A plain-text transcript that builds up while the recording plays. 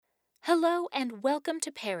Hello and welcome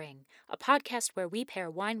to Pairing, a podcast where we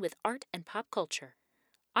pair wine with art and pop culture.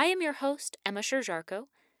 I am your host, Emma Sherjarko,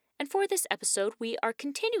 and for this episode we are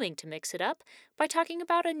continuing to mix it up by talking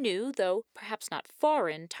about a new, though perhaps not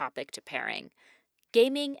foreign, topic to pairing: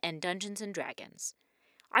 gaming and Dungeons & Dragons.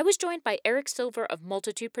 I was joined by Eric Silver of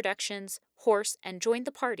Multitude Productions, Horse, and Join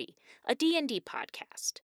the Party, a D&D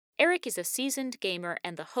podcast. Eric is a seasoned gamer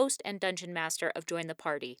and the host and dungeon master of Join the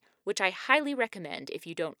Party, which I highly recommend if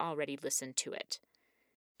you don't already listen to it.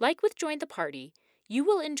 Like with Join the Party, you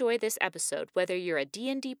will enjoy this episode whether you're a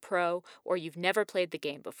D&D pro or you've never played the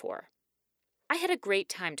game before. I had a great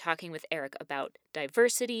time talking with Eric about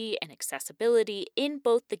diversity and accessibility in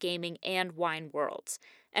both the gaming and wine worlds,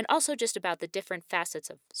 and also just about the different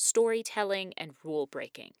facets of storytelling and rule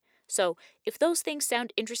breaking. So, if those things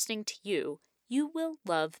sound interesting to you, you will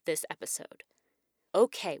love this episode.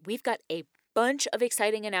 Okay, we've got a bunch of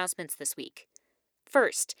exciting announcements this week.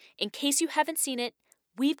 First, in case you haven't seen it,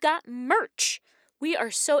 we've got merch. We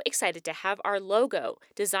are so excited to have our logo,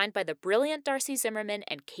 designed by the brilliant Darcy Zimmerman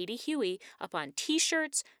and Katie Huey, up on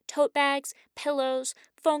t-shirts, tote bags, pillows,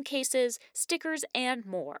 phone cases, stickers, and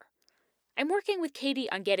more. I'm working with Katie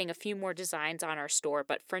on getting a few more designs on our store,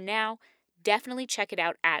 but for now, definitely check it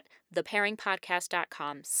out at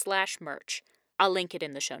thepairingpodcast.com/merch. I'll link it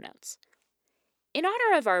in the show notes. In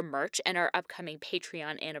honor of our merch and our upcoming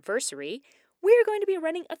Patreon anniversary, we're going to be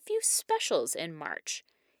running a few specials in March.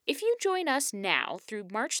 If you join us now through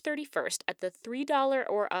March 31st at the $3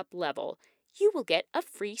 or up level, you will get a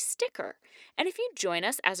free sticker. And if you join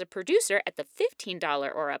us as a producer at the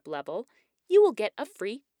 $15 or up level, you will get a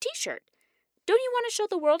free t-shirt. Don't you want to show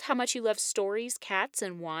the world how much you love stories, cats,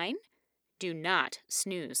 and wine? Do not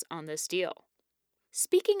snooze on this deal.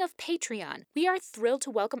 Speaking of Patreon, we are thrilled to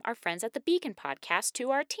welcome our friends at the Beacon Podcast to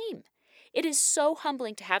our team. It is so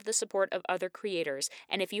humbling to have the support of other creators,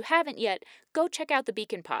 and if you haven't yet, go check out the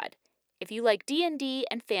Beacon Pod. If you like D&D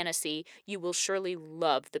and fantasy, you will surely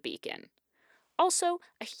love the Beacon. Also,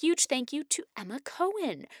 a huge thank you to Emma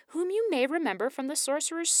Cohen, whom you may remember from the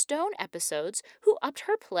Sorcerer's Stone episodes, who upped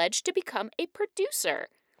her pledge to become a producer.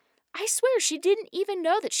 I swear she didn't even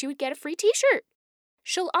know that she would get a free t-shirt.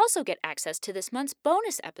 She'll also get access to this month's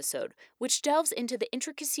bonus episode, which delves into the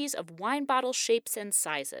intricacies of wine bottle shapes and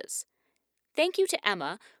sizes. Thank you to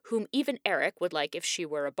Emma, whom even Eric would like if she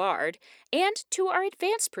were a bard, and to our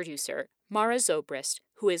advanced producer, Mara Zobrist,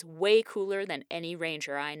 who is way cooler than any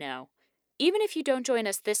ranger I know. Even if you don't join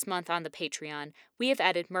us this month on the Patreon, we have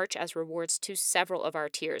added merch as rewards to several of our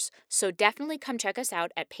tiers, so definitely come check us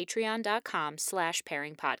out at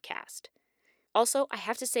patreon.com/pairingpodcast. Also, I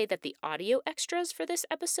have to say that the audio extras for this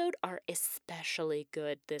episode are especially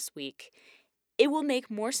good this week. It will make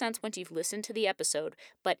more sense once you've listened to the episode,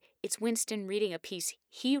 but it's Winston reading a piece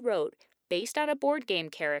he wrote based on a board game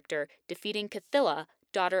character defeating Cthulhu,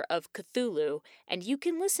 daughter of Cthulhu, and you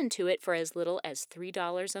can listen to it for as little as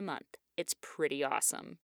 $3 a month. It's pretty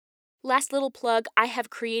awesome. Last little plug, I have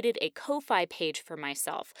created a Ko-Fi page for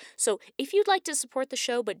myself, so if you'd like to support the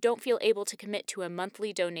show but don't feel able to commit to a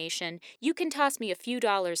monthly donation, you can toss me a few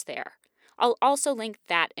dollars there. I'll also link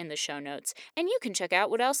that in the show notes, and you can check out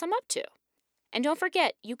what else I'm up to. And don't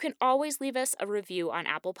forget, you can always leave us a review on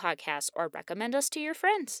Apple Podcasts or recommend us to your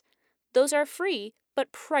friends. Those are free,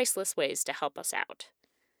 but priceless ways to help us out.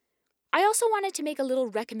 I also wanted to make a little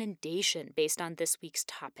recommendation based on this week's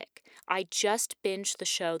topic. I just binged the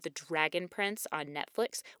show The Dragon Prince on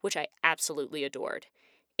Netflix, which I absolutely adored.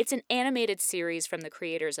 It's an animated series from the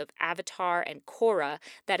creators of Avatar and Korra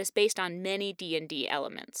that is based on many D&D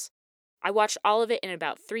elements. I watched all of it in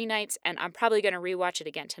about 3 nights, and I'm probably going to rewatch it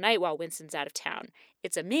again tonight while Winston's out of town.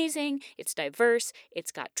 It's amazing, it's diverse,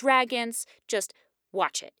 it's got dragons. Just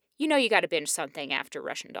watch it. You know you gotta binge something after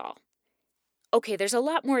Russian Doll. Okay, there's a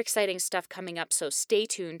lot more exciting stuff coming up, so stay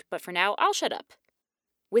tuned, but for now, I'll shut up.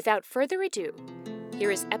 Without further ado, here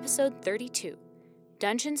is episode 32,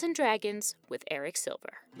 Dungeons & Dragons with Eric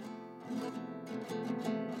Silver.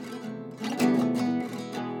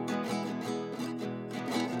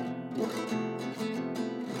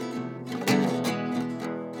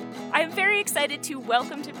 I'm very excited to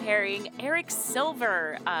welcome to Pairing Eric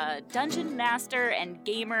Silver, a dungeon master and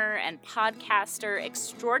gamer and podcaster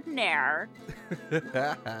extraordinaire.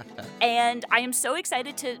 And I am so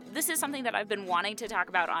excited this is something that I've been wanting to talk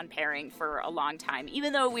about on Pairing for a long time.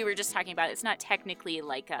 Even though we were just talking about it's not technically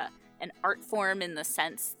like an art form in the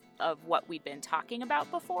sense of what we've been talking about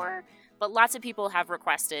before, but lots of people have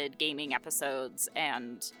requested gaming episodes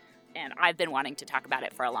and I've been wanting to talk about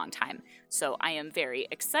it for a long time. So I am very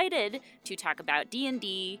excited to talk about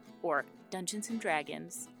D&D, or Dungeons &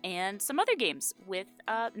 Dragons, and some other games with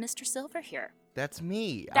Mr. Silver here. That's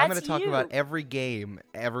me. I'm That's going to talk you. about every game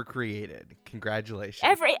ever created. Congratulations.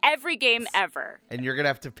 Every game ever. And you're going to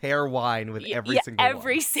have to pair wine with every single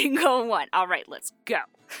every one. single one. All right, let's go.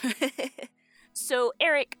 So,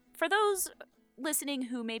 Eric, for those listening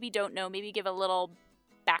who maybe don't know, maybe give a little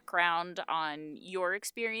background on your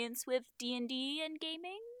experience with D&D and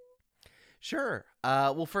gaming? Sure.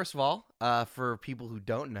 Well, first of all, for people who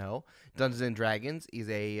don't know, Dungeons & Dragons is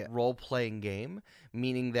a role-playing game,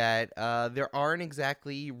 meaning that there aren't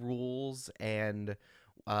exactly rules and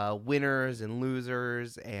winners and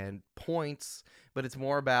losers and points, but it's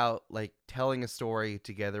more about like telling a story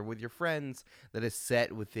together with your friends that is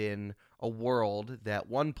set within a world that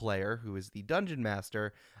one player, who is the dungeon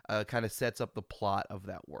master, kind of sets up the plot of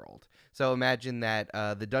that world. So imagine that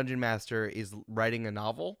the dungeon master is writing a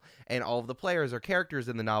novel, and all of the players are characters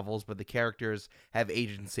in the novels, but the characters have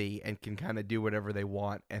agency and can kind of do whatever they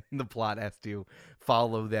want, and the plot has to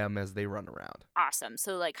follow them as they run around. Awesome.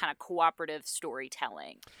 So, like, kind of cooperative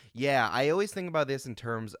storytelling. Yeah, I always think about this in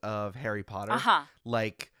terms of Harry Potter. Uh-huh.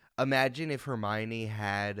 Like, imagine if Hermione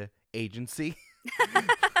had agency.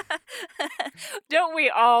 Don't we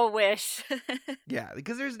all wish? Yeah,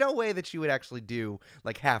 because there's no way that she would actually do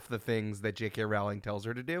like half the things that J.K. Rowling tells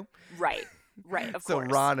her to do. Right, of so course.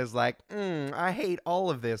 So Ron is like, I hate all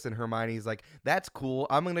of this. And Hermione's like, that's cool.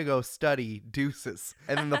 I'm going to go study deuces.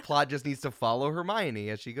 And then the plot just needs to follow Hermione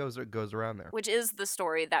as she goes around there. Which is the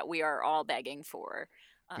story that we are all begging for.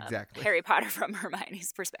 Exactly. Harry Potter from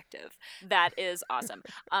Hermione's perspective. That is awesome.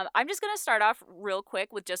 I'm just going to start off real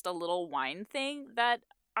quick with just a little wine thing that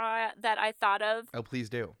I thought of. Oh, please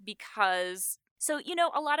do. Because, so, you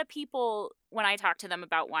know, a lot of people, when I talk to them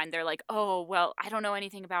about wine, they're like, oh, well, I don't know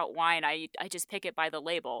anything about wine. I just pick it by the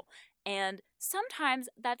label. And sometimes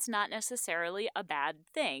that's not necessarily a bad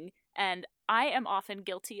thing. And I am often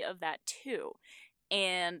guilty of that too.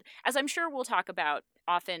 And as I'm sure we'll talk about,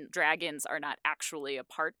 often dragons are not actually a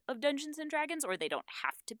part of Dungeons & Dragons, or they don't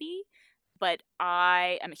have to be. But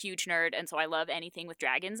I am a huge nerd, and so I love anything with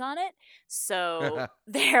dragons on it. So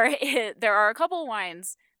there are a couple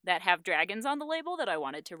wines that have dragons on the label that I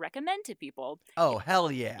wanted to recommend to people. Oh,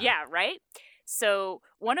 hell yeah. Yeah, right? So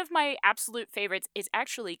one of my absolute favorites is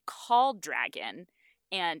actually called Dragon,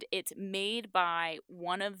 and it's made by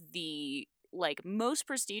one of the most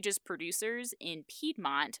prestigious producers in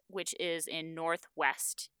Piedmont, which is in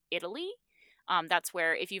northwest Italy. That's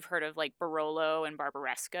where, if you've heard of like Barolo and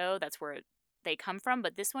Barbaresco, that's where they come from.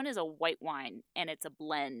 But this one is a white wine, and it's a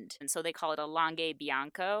blend. And so they call it a Langhe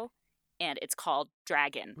Bianco, and it's called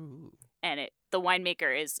Dragon. Ooh. And the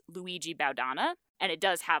winemaker is Luigi Baudana, and it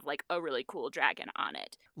does have like a really cool dragon on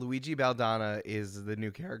it. Luigi Baudana is the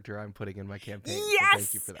new character I'm putting in my campaign. Yes! So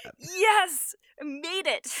thank you for that. Yes! Made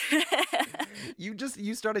it!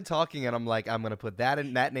 You started talking, and I'm like, I'm going to put that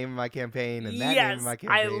name in my campaign and that name in my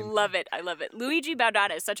campaign. I love it. Luigi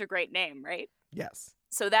Baudana is such a great name, right? Yes.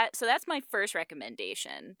 So that's my first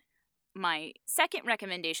recommendation. My second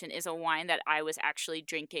recommendation is a wine that I was actually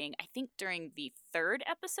drinking, I think, during the third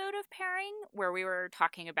episode of Pairing, where we were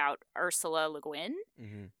talking about Ursula Le Guin.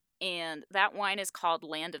 Mm-hmm. And that wine is called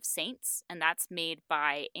Land of Saints, and that's made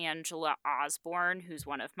by Angela Osborne, who's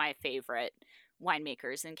one of my favorite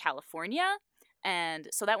winemakers in California. And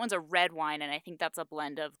so that one's a red wine, and I think that's a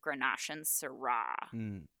blend of Grenache and Syrah.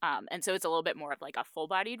 Mm. And so it's a little bit more of like a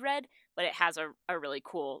full-bodied red, but it has a really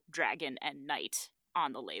cool dragon and knight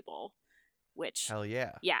on the label, which, hell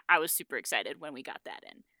yeah. Yeah, I was super excited when we got that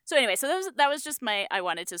in. So anyway, so that was just I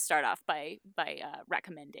wanted to start off by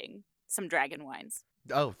recommending some dragon wines.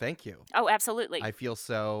 Oh, thank you. Oh, absolutely. I feel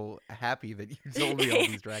so happy that you told me all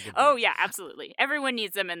these dragon Oh, things. yeah, absolutely. Everyone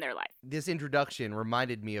needs them in their life. This introduction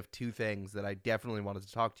reminded me of two things that I definitely wanted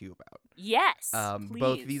to talk to you about. Yes, please.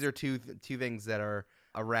 Both these are two things that are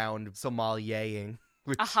around sommeliering,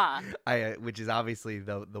 which is obviously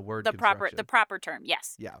the word the proper term.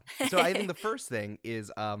 Yes. Yeah. So I think the first thing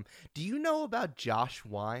is, do you know about Josh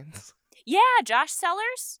Wines? Yeah, Josh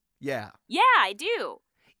Cellars. Yeah. Yeah, I do.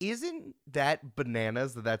 Isn't that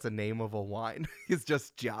bananas that that's a name of a wine? It's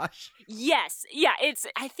just Josh? Yes. Yeah,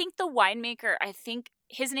 I think the winemaker,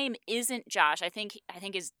 his name isn't Josh. I think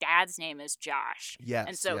his dad's name is Josh. Yes.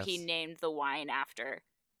 And so he named the wine after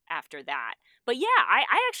that. But yeah, I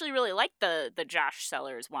actually really like the Josh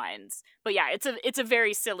Cellars wines. But yeah, it's a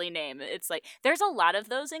very silly name. It's like there's a lot of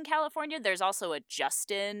those in California. There's also a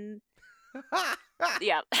Justin.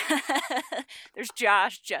 Yeah. There's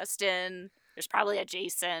Josh, Justin. There's probably a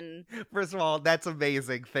Jason. First of all, that's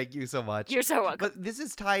amazing. Thank you so much. You're so welcome. But this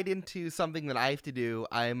is tied into something that I have to do.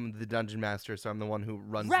 I'm the dungeon master, so I'm the one who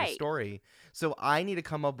runs the story. So I need to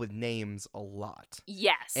come up with names a lot.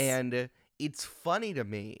 Yes. And it's funny to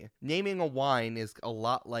me. Naming a wine is a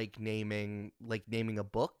lot like naming a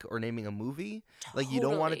book or naming a movie. Like, you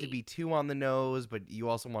don't want it to Totally. be too on the nose, but you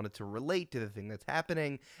also want it to relate to the thing that's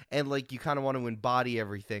happening. And like, you kind of want to embody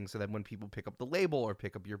everything so that when people pick up the label or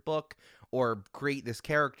pick up your book or create this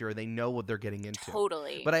character, they know what they're getting into.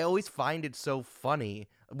 Totally. But I always find it so funny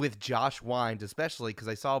with Josh Wines, especially because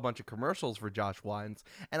I saw a bunch of commercials for Josh Wines,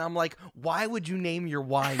 and I'm like, why would you name your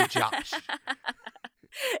wine Josh?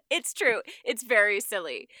 It's true. It's very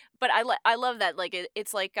silly, but I love that. Like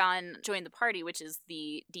it's like on Join the Party, which is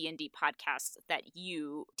the D&D podcast that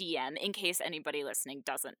you DM. In case anybody listening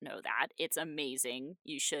doesn't know that, it's amazing.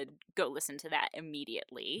 You should go listen to that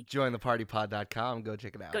immediately. JoinThePartyPod.com. Go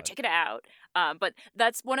check it out. Go check it out. But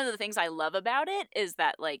that's one of the things I love about it is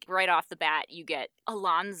that, like, right off the bat, you get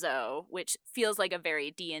Alonzo, which feels like a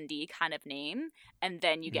very D&D kind of name, and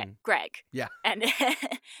then you get Greg. Yeah. And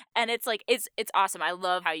and it's like it's awesome. I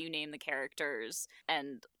love how you name the characters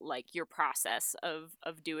and like your process of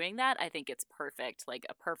doing that. I think it's perfect, like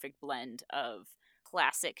a perfect blend of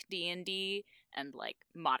classic D&D and like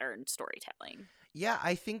modern storytelling. Yeah,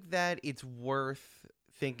 I think that it's worth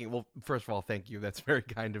thinking. Well, first of all, thank you. That's very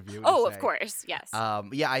kind of you. Oh, of course. Yes.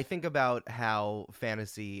 Yeah, I think about how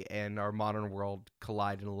fantasy and our modern world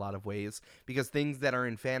collide in a lot of ways, because things that are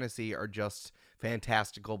in fantasy are just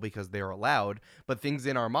fantastical because they're allowed, but things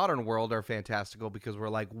in our modern world are fantastical because we're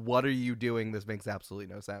like, what are you doing? This makes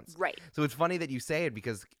absolutely no sense. Right. So it's funny that you say it,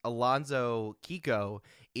 because Alonzo Kiko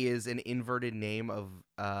is an inverted name of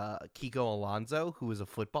Kiko Alonso, who is a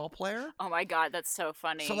football player. Oh my God, that's so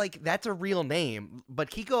funny. So, like, that's a real name, but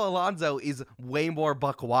Kiko Alonso is way more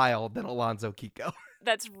buck wild than Alonzo Kiko.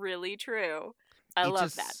 That's really true. I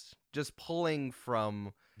love that. Just pulling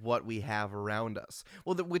from what we have around us.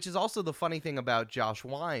 Well, which is also the funny thing about Josh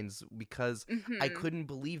Wines, because I couldn't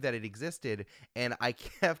believe that it existed, and I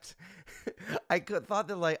kept, thought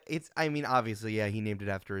that, like, I mean, obviously, yeah, he named it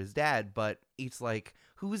after his dad, but it's like,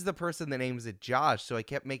 who's the person that names it Josh? So I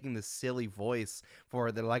kept making this silly voice for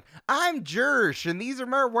it. They're like, I'm Jersh, and these are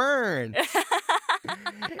my words.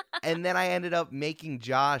 And then I ended up making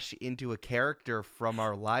Josh into a character from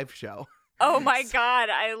our live show. Oh my God,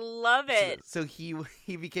 I love it. So he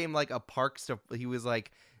became like he was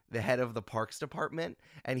like the head of the parks department,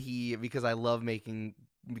 and because I love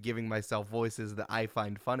giving myself voices that I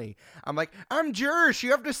find funny, I'm like, I'm Jersh, you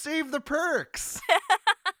have to save the perks.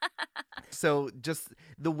 So just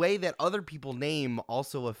the way that other people name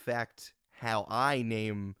also affect how I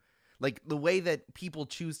name. Like, the way that people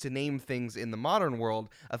choose to name things in the modern world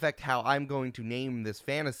affect how I'm going to name this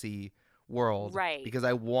fantasy world. Right. Because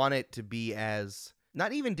I want it to be as,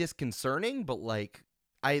 not even disconcerting, but like,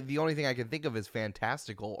 the only thing I can think of is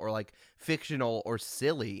fantastical or like fictional or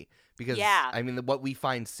silly. Because, I mean, what we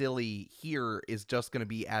find silly here is just going to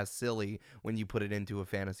be as silly when you put it into a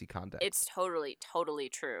fantasy context. It's totally, totally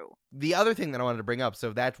true. The other thing that I wanted to bring up,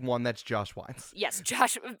 so that's Josh Wines. Yes,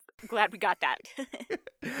 Josh, glad we got that.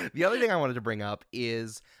 The other thing I wanted to bring up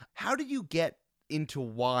is, how did you get into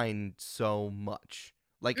wine so much?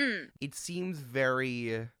 Like, it seems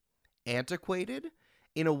very antiquated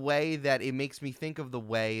in a way that it makes me think of the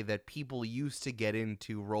way that people used to get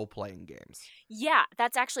into role-playing games. Yeah,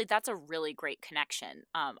 that's a really great connection.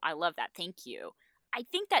 I love that. Thank you. I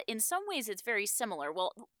think that in some ways it's very similar.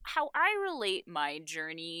 Well, how I relate my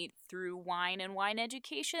journey through wine and wine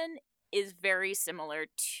education is very similar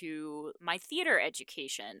to my theater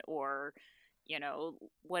education, or, you know,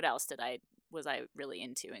 what else was I really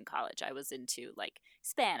into in college? I was into like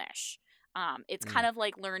Spanish. It's kind of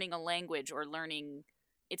like learning a language or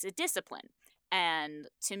it's a discipline. And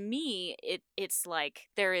to me, it's like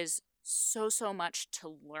there is so much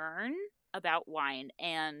to learn about wine,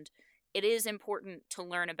 and it is important to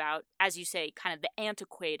learn about, as you say, kind of the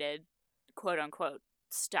antiquated, quote unquote,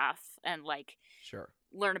 stuff, and like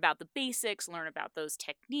learn about the basics, learn about those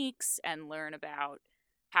techniques, and learn about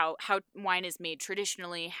how wine is made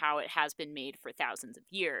traditionally, how it has been made for thousands of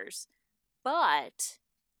years. But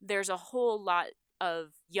there's a whole lot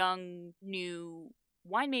of young, new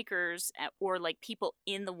winemakers or like people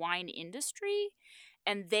in the wine industry,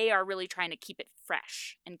 and they are really trying to keep it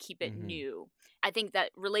fresh and keep it new. I think that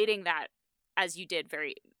relating that, as you did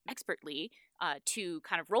very expertly, to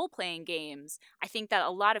kind of role-playing games, I think that a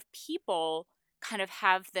lot of people kind of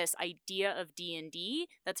have this idea of D&D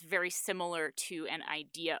that's very similar to an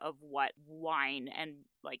idea of what wine and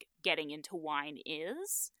like getting into wine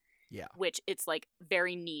is. Yeah. Which it's like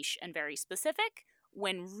very niche and very specific,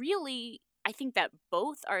 when really I think that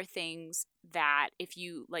both are things that if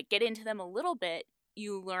you like get into them a little bit,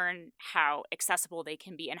 you learn how accessible they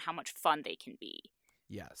can be and how much fun they can be.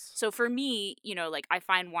 Yes. So for me, like I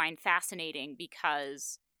find wine fascinating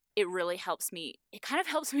because it really helps me. It kind of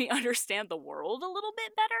helps me understand the world a little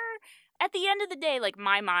bit better. At the end of the day, like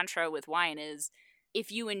my mantra with wine is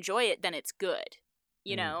if you enjoy it, then it's good.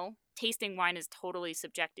 Tasting wine is totally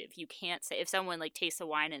subjective. You can't say if someone like tastes a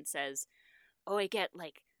wine and says, "Oh, I get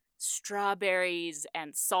like strawberries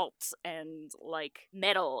and salt and like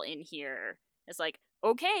metal in here." It's like,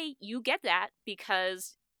 "Okay, you get that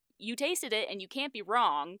because you tasted it and you can't be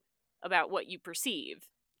wrong about what you perceive."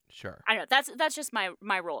 Sure. I don't know. That's just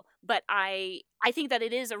my role, but I think that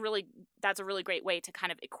that's a really great way to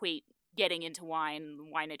kind of equate getting into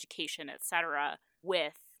wine education, etc.,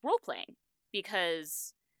 with role playing,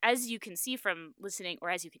 because as you can see from listening, or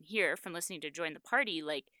as you can hear from listening to Join the Party,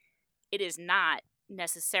 like it is not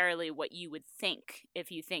necessarily what you would think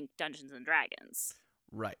if you think Dungeons and Dragons.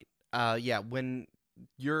 Right. Yeah, when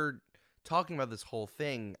you're talking about this whole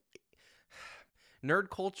thing, nerd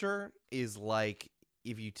culture is like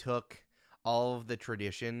if you took all of the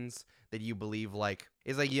traditions that you believe, like,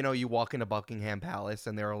 it's like, you walk into Buckingham Palace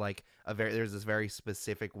and there are like there's this very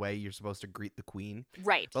specific way you're supposed to greet the queen.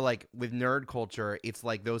 Right. But like with nerd culture, it's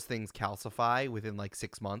like those things calcify within like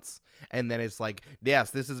 6 months. And then it's like, yes,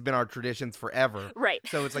 this has been our traditions forever. Right.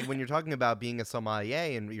 So it's like when you're talking about being a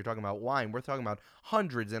sommelier and you're talking about wine, we're talking about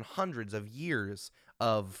hundreds and hundreds of years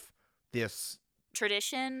of this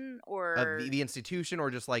tradition, or the institution,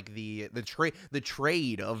 or just like the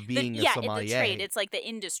trade of being a sommelier. The trade. It's like the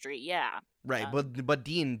industry. Yeah. Right, but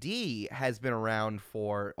D&D has been around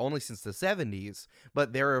for only since the 70s,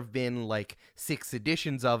 but there have been like 6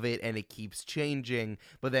 editions of it and it keeps changing,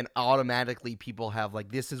 but then automatically people have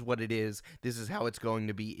like, this is what it is, this is how it's going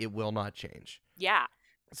to be, it will not change. Yeah.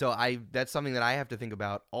 So that's something that I have to think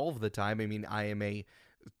about all of the time. I mean, I am a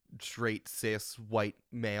straight cis white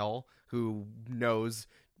male who knows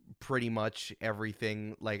pretty much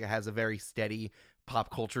everything, like has a very steady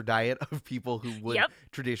pop culture diet of people who would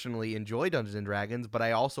traditionally enjoy Dungeons and Dragons, but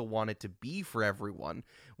I also want it to be for everyone,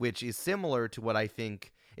 which is similar to what I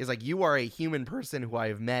think is like, you are a human person who I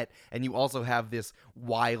have met, and you also have this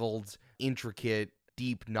wild, intricate,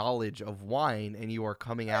 deep knowledge of wine, and you are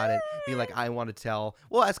coming at it being like, I want to tell,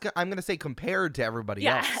 well, I'm going to say compared to everybody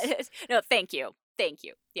else. No, thank you.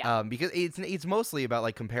 Yeah. Because it's mostly about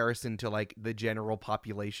like comparison to like the general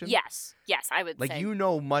population. Yes, I would like, say.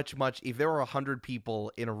 Much. If there were 100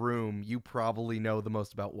 people in a room, you probably know the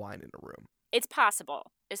most about wine in a room. It's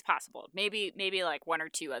possible. Maybe like 1 or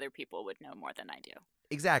 2 other people would know more than I do.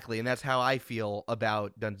 Exactly, and that's how I feel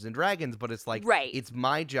about Dungeons and Dragons, but it's like, it's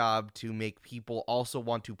my job to make people also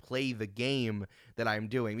want to play the game that I'm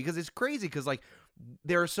doing, because it's crazy, because like,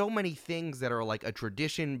 there are so many things that are like a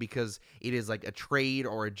tradition because it is like a trade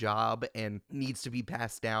or a job and needs to be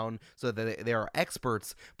passed down so that there are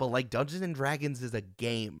experts, but like Dungeons and Dragons is a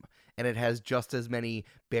game and it has just as many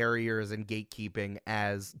barriers and gatekeeping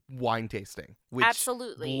as wine tasting, which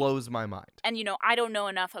absolutely blows my mind. And I don't know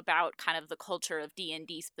enough about kind of the culture of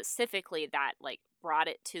D&D specifically that like brought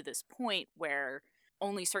it to this point where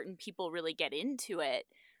only certain people really get into it.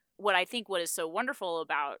 What is so wonderful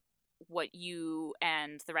about what you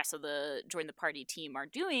and the rest of the Join the Party team are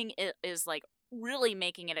doing is like really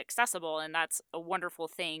making it accessible, and that's a wonderful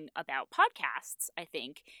thing about podcasts. I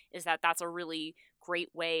think is that that's a really great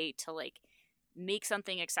way to like make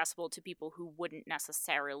something accessible to people who wouldn't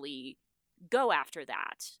necessarily go after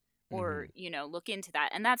that or look into that.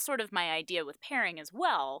 And that's sort of my idea with pairing as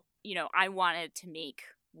well. I wanted to make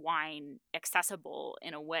wine accessible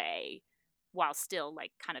in a way while still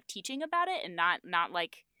like kind of teaching about it, and not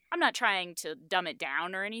like, I'm not trying to dumb it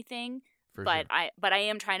down or anything, but I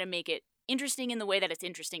am trying to make it interesting in the way that it's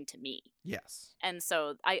interesting to me. Yes. And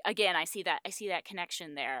so I see that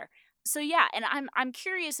connection there. So yeah, and I'm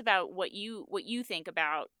curious about what you think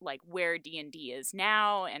about like where D&D is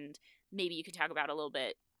now, and maybe you could talk about a little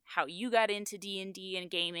bit how you got into D&D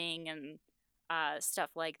and gaming and stuff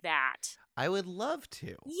like that. I would love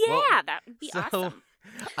to. Yeah, that would be awesome.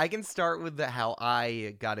 I can start with how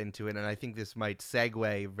I got into it, and I think this might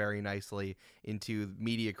segue very nicely into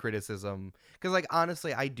media criticism. Because, like,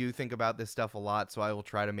 honestly, I do think about this stuff a lot, so I will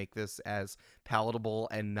try to make this as palatable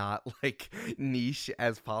and not, like, niche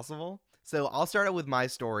as possible. So I'll start out with my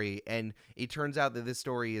story, and it turns out that this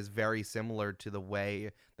story is very similar to the way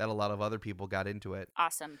that a lot of other people got into it.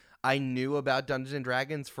 Awesome. I knew about Dungeons and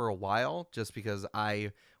Dragons for a while, just because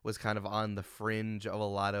I was kind of on the fringe of a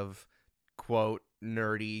lot of, quote,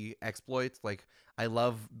 nerdy exploits. Like, I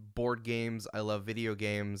love board games, I love video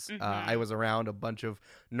games. I was around a bunch of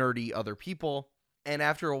nerdy other people, and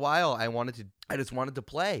after a while I just wanted to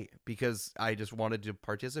play because I just wanted to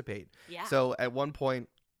participate. Yeah. So at one point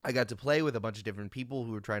I got to play with a bunch of different people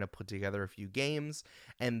who were trying to put together a few games,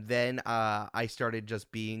 and then I started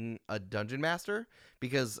just being a dungeon master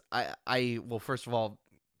because well, first of all,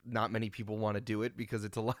 not many people want to do it because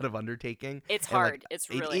it's a lot of undertaking. It's And hard. It's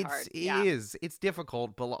really hard. Yeah. It's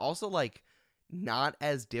difficult, but also like not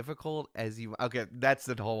as difficult as you. Okay, that's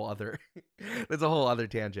a whole other that's a whole other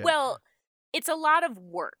tangent. Well, it's a lot of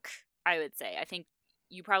work, I would say. I think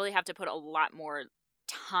you probably have to put a lot more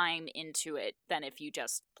time into it than if you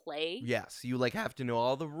just play. Yes, you like have to know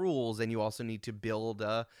all the rules, and you also need to build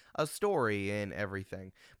a story and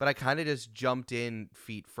everything. But I kind of just jumped in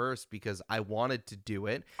feet first because I wanted to do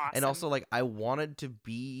it, Awesome. and also like I wanted to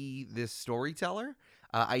be this storyteller.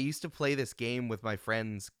 I used to play this game with my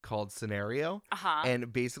friends called Scenario, Uh-huh.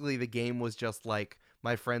 and basically the game was just like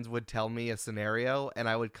my friends would tell me a scenario, and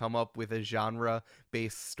I would come up with a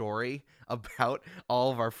genre-based story about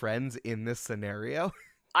all of our friends in this scenario.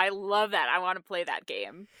 I love that. I want to play that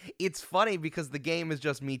game. It's funny because the game is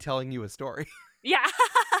just me telling you a story. Yeah.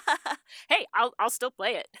 Hey, I'll still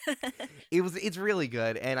play it. It's really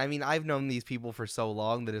good. And I mean, I've known these people for so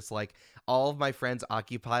long that it's like all of my friends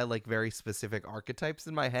occupy like very specific archetypes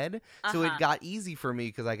in my head. So it Uh-huh. got easy for me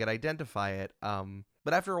because I could identify it.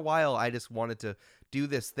 But after a while, I just wanted to do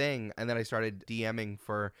this thing, and then I started DMing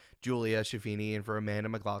for Julia Schifini and for Amanda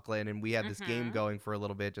McLaughlin, and we had this game Mhm. going for a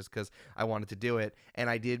little bit just because I wanted to do it. And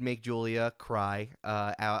I did make Julia cry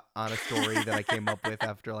out on a story that I came up with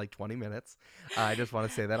after like 20 minutes. I just want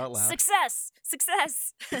to say that out loud. Success.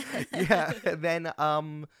 Yeah. And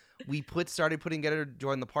then we started putting together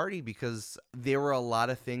Join the Party because there were a lot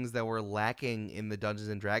of things that were lacking in the Dungeons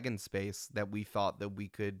and Dragons space that we thought that we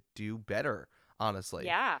could do better. Honestly,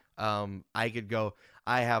 Yeah.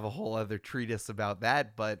 I have a whole other treatise about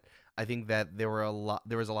that, but I think that there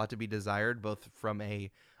was a lot to be desired, both from a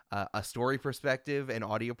story perspective, an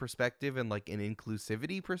audio perspective, and like an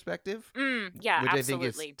inclusivity perspective, Yeah, which absolutely.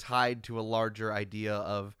 I think is tied to a larger idea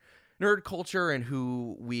of nerd culture and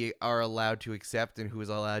who we are allowed to accept and who is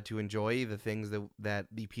allowed to enjoy the things that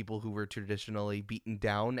the people who were traditionally beaten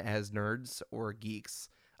down as nerds or geeks.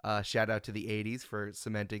 Shout out to the 80s for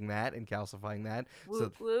cementing that and calcifying that.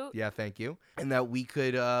 Woot, woot. Yeah, thank you. And that we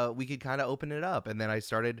could kind of open it up. And then I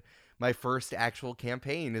started my first actual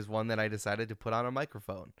campaign is one that I decided to put on a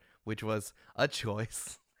microphone, which was a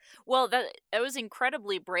choice. Well, that was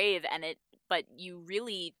incredibly brave, but you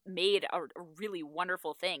really made a really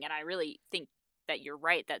wonderful thing, and I really think that you're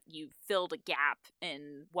right that you filled a gap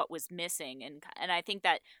in what was missing, and I think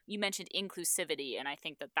that you mentioned inclusivity, and I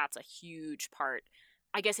think that that's a huge part.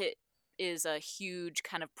 I guess it is a huge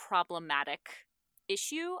kind of problematic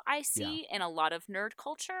issue I see in a lot of nerd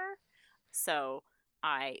culture. So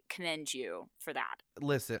I commend you for that.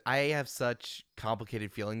 Listen, I have such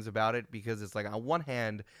complicated feelings about it because it's like on one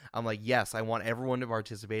hand, I'm like, yes, I want everyone to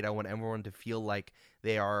participate. I want everyone to feel like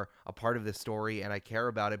they are a part of this story and I care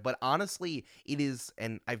about it. But honestly, it is,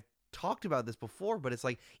 and I've talked about this before, but it's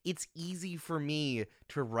like it's easy for me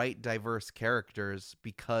to write diverse characters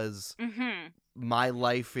because my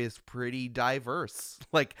life is pretty diverse.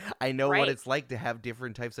 Like I know what it's like to have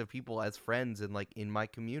different types of people as friends and like in my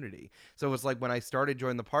community. So it's like when I started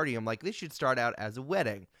Join the Party, I'm like, this should start out as a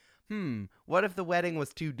wedding. What if the wedding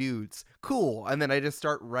was 2 dudes? Cool. And then I just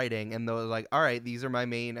start writing and they're like, all right, these are my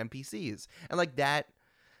main NPCs. And like that,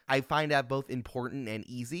 I find that both important and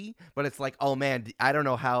easy, but it's like, oh man, I don't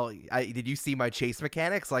know how. Did you see my chase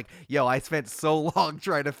mechanics? Like, yo, I spent so long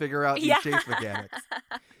trying to figure out these chase mechanics.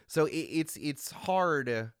 So it's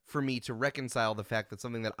hard for me to reconcile the fact that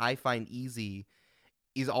something that I find easy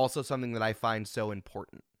is also something that I find so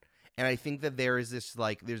important. And I think that there's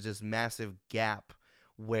this massive gap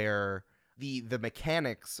where the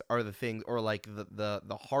mechanics are the things, or like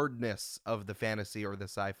the hardness of the fantasy or the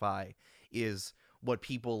sci-fi is what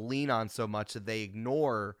people lean on so much that they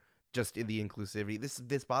ignore just in the inclusivity.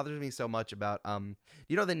 This bothers me so much about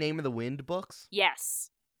you know the Name of the Wind books? Yes,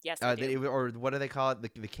 I do. Or what do they call it? The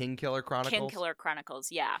Kingkiller Chronicles? Kingkiller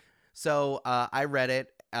Chronicles, yeah. So I read it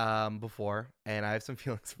before, and I have some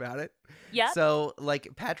feelings about it. Yeah. So like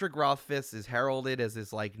Patrick Rothfuss is heralded as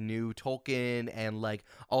this like new Tolkien, and like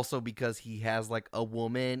also because he has like a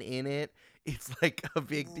woman in it, it's like a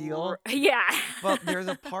big deal. Yeah. Well, there's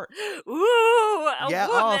a part. Ooh, yeah.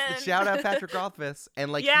 woman. Oh, shout out Patrick Rothfuss,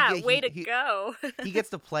 and like way to go. he gets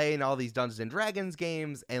to play in all these Dungeons and Dragons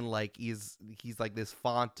games, and like he's like this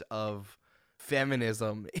font of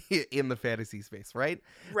feminism in the fantasy space, right?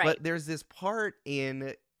 Right. But there's this part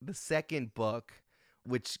in the second book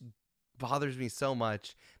which bothers me so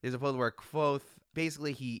much. There's a point where Kvothe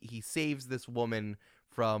basically he saves this woman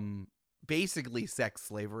from basically sex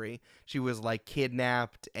slavery. She was like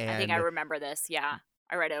kidnapped, and I think I remember this. Yeah.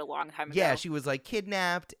 I read it a long time ago. Yeah, she was like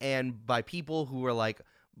kidnapped and by people who were like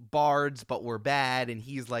bards but were bad, and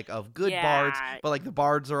he's like of good bards, but like the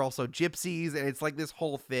bards are also gypsies, and it's like this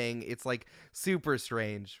whole thing. It's like super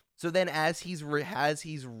strange. So then as he's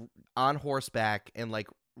on horseback and like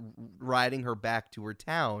riding her back to her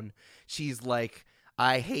town, she's like,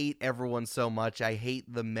 I hate everyone so much. I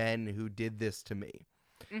hate the men who did this to me.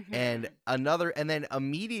 Mm-hmm. And then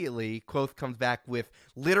immediately Kvothe comes back with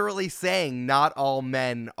literally saying not all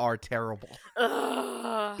men are terrible.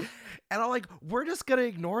 Ugh. And I'm like, we're just going to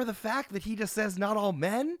ignore the fact that he just says not all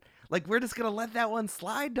men? Like, we're just going to let that one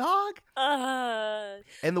slide, dog?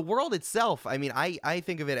 And the world itself, I mean, I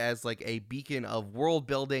think of it as like a beacon of world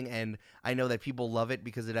building, and I know that people love it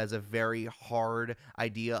because it has a very hard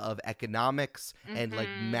idea of economics and like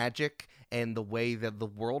magic and the way that the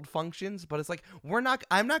world functions. But it's like,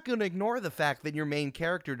 I'm not going to ignore the fact that your main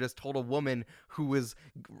character just told a woman who was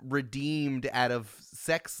redeemed out of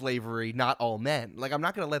sex slavery, not all men. Like, I'm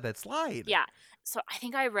not going to let that slide. Yeah. So I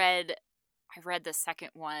think I read the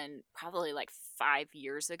second one probably like 5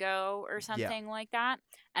 years ago or something like that.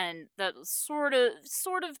 And that was sort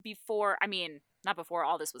of before, I mean, not before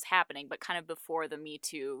all this was happening, but kind of before the Me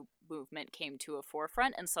Too movement came to a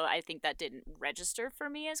forefront. And so I think that didn't register for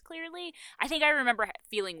me as clearly. I think I remember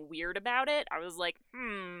feeling weird about it. I was like,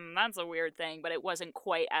 that's a weird thing, but it wasn't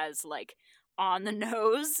quite as like on the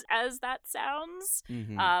nose as that sounds.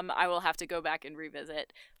 Mm-hmm. I will have to go back and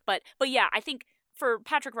revisit. But yeah, I think for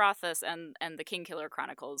Patrick Rothfuss and the Kingkiller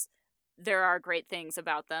Chronicles, there are great things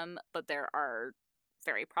about them, but there are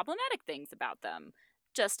very problematic things about them.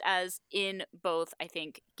 Just as in both, I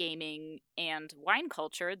think, gaming and wine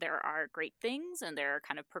culture, there are great things and there are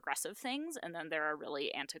kind of progressive things, and then there are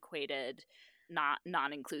really antiquated,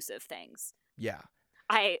 non-inclusive things. Yeah.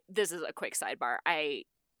 This is a quick sidebar. I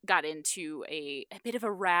got into a bit of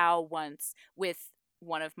a row once with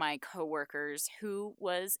one of my coworkers who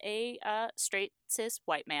was a straight cis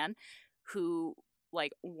white man who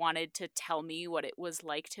like wanted to tell me what it was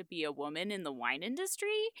like to be a woman in the wine industry.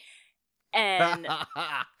 And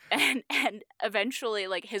and eventually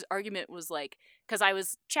like his argument was like, because I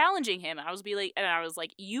was challenging him, and I was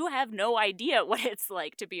like, you have no idea what it's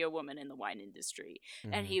like to be a woman in the wine industry.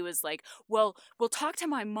 And he was like, well, we'll talk to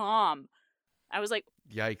my mom. I was like,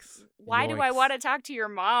 yikes. Why do I want to talk to your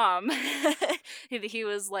mom? He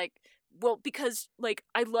was like, well, because like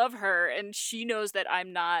I love her and she knows that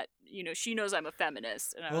I'm not, she knows I'm a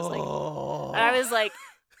feminist. And I was like,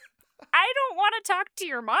 I don't want to talk to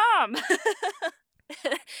your mom.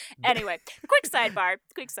 Anyway, quick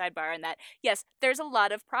sidebar on that. Yes, there's a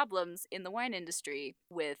lot of problems in the wine industry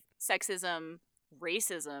with sexism.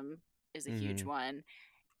 Racism is a huge one.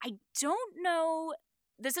 I don't know.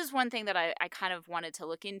 This is one thing that I kind of wanted to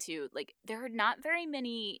look into. Like, there are not very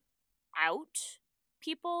many out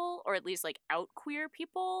people, or at least like out queer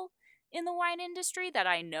people in the wine industry that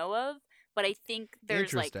I know of. But I think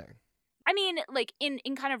there's like, I mean, like in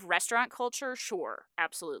kind of restaurant culture, sure,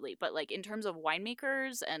 absolutely. But like in terms of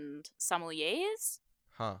winemakers and sommeliers,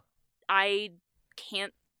 I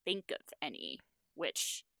can't think of any,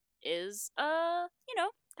 which is kind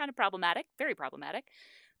of problematic, very problematic.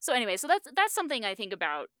 So anyway, so that's something I think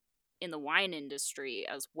about in the wine industry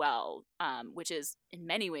as well, which is in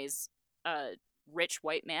many ways a rich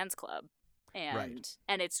white man's club, and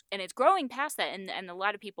it's growing past that, and a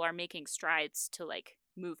lot of people are making strides to like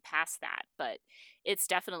move past that, but it's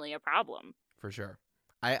definitely a problem for sure.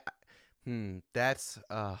 I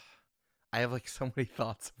have like so many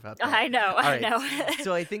thoughts about that. I know.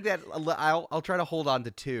 So I think that I'll try to hold on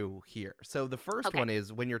to two here. So the first one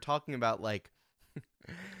is when you're talking about like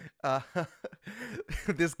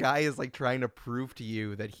this guy is like trying to prove to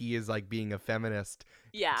you that he is like being a feminist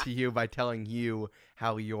to you by telling you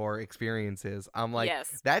how your experience is. I'm like,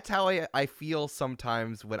 that's how I feel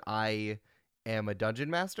sometimes when I am a dungeon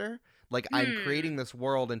master. Like, I'm creating this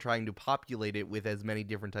world and trying to populate it with as many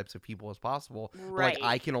different types of people as possible. Right. But,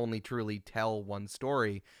 like, I can only truly tell one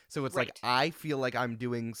story. So it's like, I feel like I'm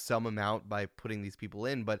doing some amount by putting these people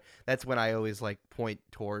in. But that's when I always, like, point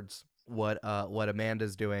towards what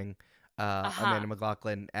Amanda's doing. Amanda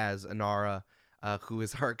McLaughlin as Inara, who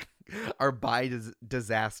is our by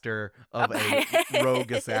disaster of a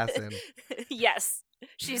rogue assassin. Yes.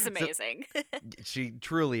 She's So amazing. she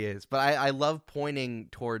truly is. But I love pointing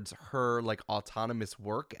towards her like autonomous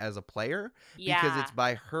work as a player because Yeah. it's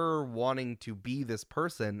by her wanting to be this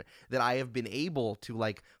person that I have been able to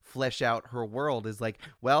like flesh out her world is like,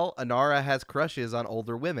 well, Anara has crushes on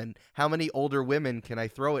older women. How many older women can I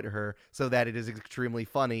throw at her so that it is extremely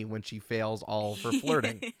funny when she fails all of her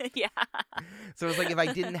flirting? Yeah. So it's like if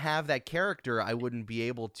I didn't have that character, I wouldn't be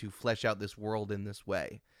able to flesh out this world in this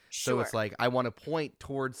way. So Sure. it's like I want to point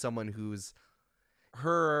towards someone who's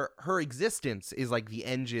her existence is like the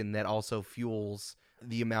engine that also fuels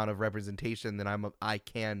the amount of representation that I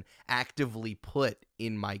can actively put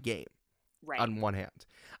in my game. Right. On one hand,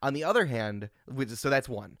 on the other hand, so that's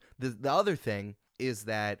one. The other thing is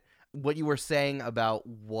that what you were saying about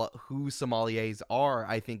who sommeliers are,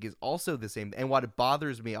 I think, is also the same. And what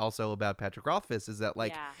bothers me also about Patrick Rothfuss is that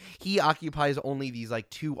like Yeah. he occupies only these like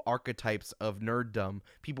two archetypes of nerddom,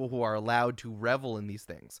 people who are allowed to revel in these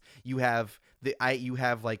things. You have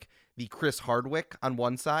like the Chris Hardwick on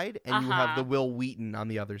one side, and you have the Will Wheaton on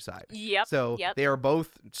the other side. Yep. So Yep. they are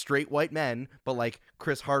both straight white men, but like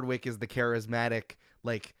Chris Hardwick is the charismatic,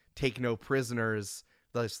 like take no prisoners,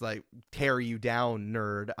 just like tear you down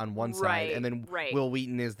nerd on one side, and then Right. Will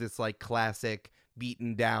Wheaton is this like classic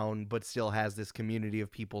beaten down, but still has this community of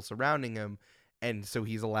people surrounding him, and so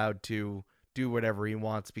he's allowed to do whatever he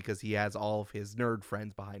wants because he has all of his nerd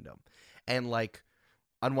friends behind him. And like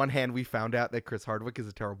on one hand, we found out that Chris Hardwick is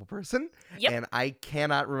a terrible person, Yep. and I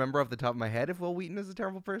cannot remember off the top of my head if Will Wheaton is a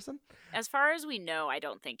terrible person. As far as we know, I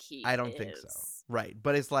don't think he I don't think so. Right.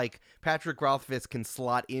 But it's like Patrick Rothfuss can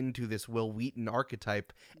slot into this Will Wheaton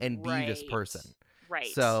archetype and be this person.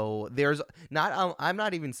 Right. So there's not, I'm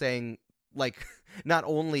not even saying like, not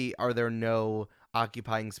only are there no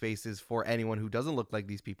occupying spaces for anyone who doesn't look like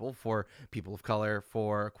these people, for people of color,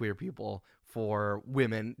 for queer people, for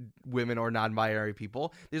women or non-binary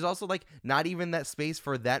people, there's also like not even that space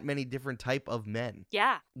for that many different type of men.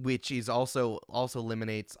 Yeah. Which is also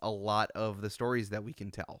eliminates a lot of the stories that we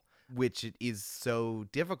can tell, which is so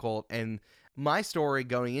difficult. And my story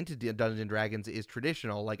going into Dungeons and Dragons is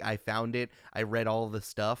traditional. Like I found it, I read all the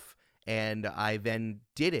stuff, and I then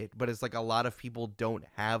did it. But it's like a lot of people don't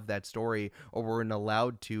have that story or weren't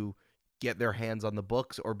allowed to get their hands on the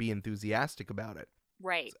books or be enthusiastic about it.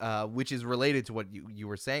 Right. Which is related to what you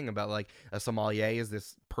were saying about like a sommelier is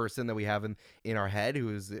this person that we have in our head who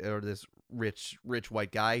is, or this rich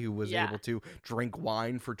white guy who was able to drink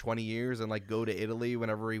wine for 20 years and like go to Italy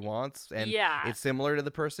whenever he wants. And it's similar to the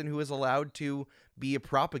person who is allowed to be a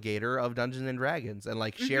propagator of Dungeons and Dragons and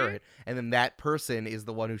like share it. And then that person is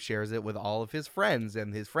the one who shares it with all of his friends,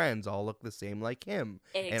 and his friends all look the same like him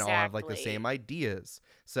and all have like the same ideas.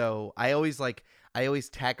 So I always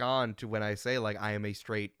tack on to when I say like I am a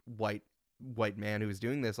straight white man who is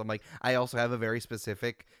doing this. I'm like, I also have a very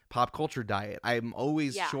specific pop culture diet. I'm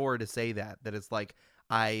always sure to say that it's like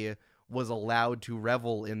I was allowed to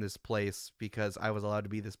revel in this place because I was allowed to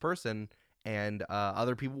be this person, and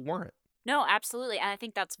other people weren't. No, absolutely. And I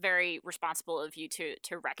think that's very responsible of you to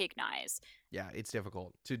recognize. Yeah, it's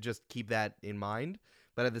difficult to just keep that in mind.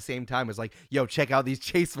 But at the same time, it's like, yo, check out these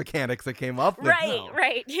chase mechanics that came up with.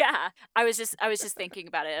 Right. Yeah. I was just thinking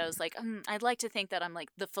about it. I was like, I'd like to think that I'm like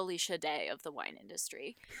the Felicia Day of the wine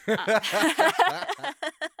industry.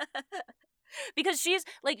 Because she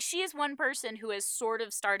is one person who has sort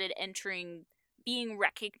of started being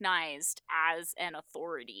recognized as an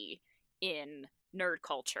authority in nerd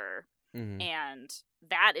culture. Mm-hmm. And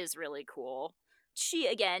that is really cool. She,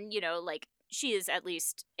 again, like, she is at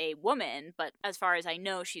least a woman, but as far as I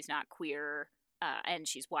know, she's not queer, and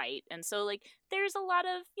she's white. And so, like, there's a lot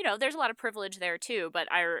of privilege there, too. But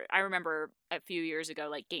I remember a few years ago,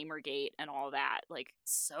 like, Gamergate and all that, like,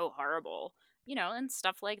 so horrible, and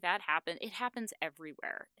stuff like that happen. It happens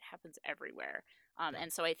everywhere.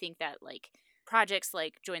 And so I think that, like, projects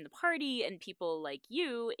like Join the Party and people like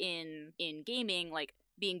you in gaming, like,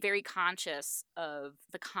 being very conscious of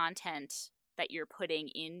the content that you're putting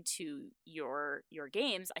into your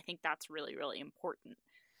games, I think that's really, really important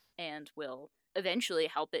and will eventually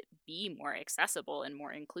help it be more accessible and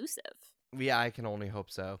more inclusive. Yeah, I can only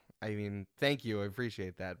hope so. I mean, thank you. I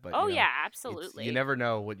appreciate that. But yeah, absolutely. You never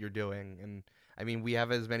know what you're doing. And I mean, we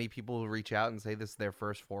have as many people who reach out and say this is their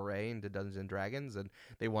first foray into Dungeons and Dragons and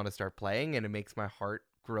they want to start playing, and it makes my heart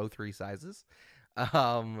grow 3 sizes.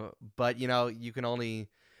 But you can only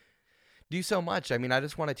do so much. I mean, I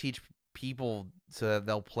just want to teach people so that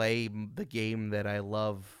they'll play the game that I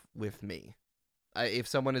love with me. If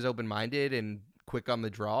someone is open-minded and quick on the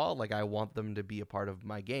draw, like, I want them to be a part of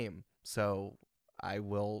my game. So I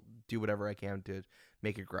will do whatever I can to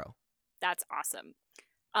make it grow. That's awesome.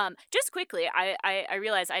 Just quickly, I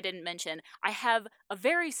realize I didn't mention I have a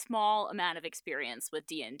very small amount of experience with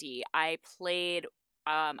D&D. I played.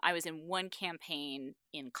 I was in one campaign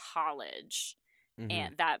in college, Hmm.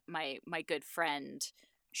 and that my good friend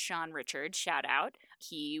Sean Richard, shout out,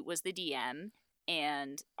 he was the DM,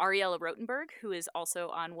 and Ariella Rotenberg, who is also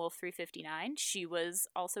on Wolf 359, she was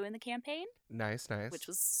also in the campaign, Nice, which nice.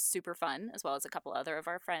 was super fun, as well as a couple other of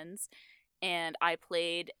our friends. And I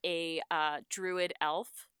played a druid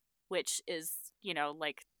elf, which is,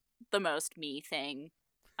 like the most me thing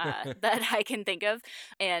that I can think of.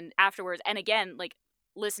 And afterwards, and again, like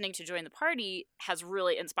listening to Join the Party has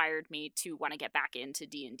really inspired me to want to get back into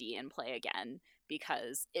D&D and play again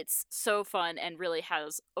because it's so fun and really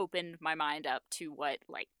has opened my mind up to what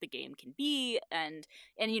like the game can be. And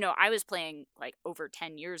I was playing like over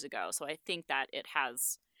 10 years ago, so I think that it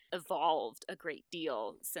has evolved a great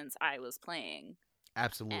deal since I was playing. And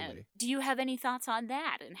Absolutely. do you have any thoughts on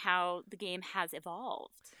that and how the game has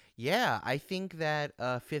evolved? Yeah, I think that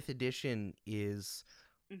fifth edition is,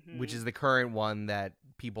 which Mm-hmm. is the current one that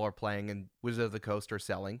people are playing and Wizards of the Coast are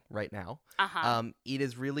selling right now. Uh-huh. It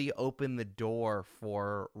has really opened the door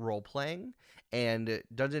for role playing, and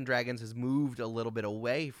Dungeons and Dragons has moved a little bit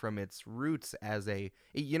away from its roots as it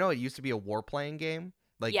used to be a war playing game.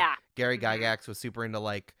 Like Yeah. Gary Mm-hmm. Gygax was super into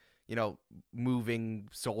moving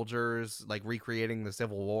soldiers, like recreating the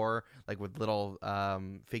Civil War, like with little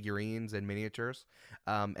figurines and miniatures.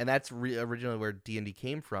 And that's originally where D&D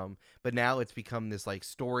came from, but now it's become this like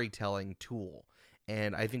storytelling tool.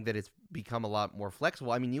 And I think that it's become a lot more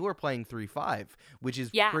flexible. I mean, you were playing 3.5, which is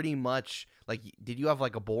Yeah. pretty much like, did you have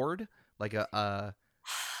like a board? Like I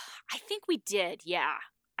think we did. Yeah.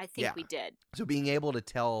 I think yeah. we did. So being able to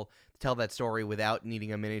tell that story without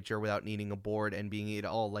needing a miniature, without needing a board, and being it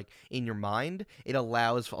all like in your mind, it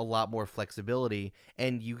allows for a lot more flexibility,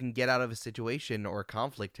 and you can get out of a situation or a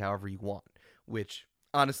conflict however you want. Which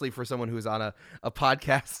honestly, for someone who's on a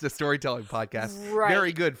podcast, a storytelling podcast, Right.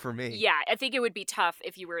 very good for me. Yeah, I think it would be tough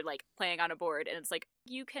if you were like playing on a board and it's like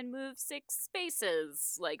you can move 6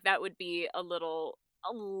 spaces. Like that would be a little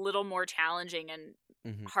more challenging and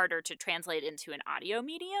Hmm. harder to translate into an audio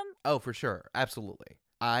medium. Oh, for sure, absolutely.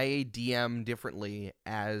 I DM differently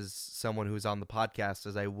as someone who's on the podcast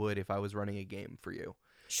as I would if I was running a game for you.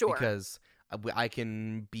 Sure. Because I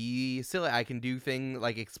can be silly. I can do things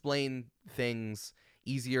like explain things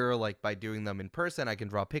easier, like by doing them in person. I can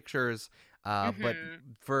draw pictures. But Mhm.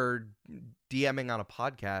 for DMing on a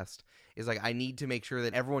podcast, is like I need to make sure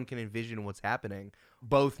that everyone can envision what's happening,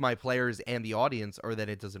 both my players and the audience, or that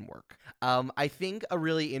it doesn't work. I think a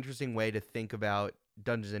really interesting way to think about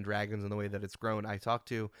Dungeons and Dragons and the way that it's grown. I talked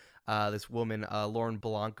to this woman, Lauren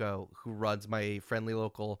Blanco, who runs my friendly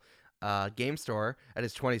local game store at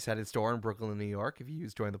his 20-sided store in Brooklyn, New York. If you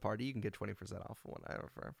use Join the Party, you can get 20% off.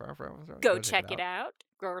 Go check it out.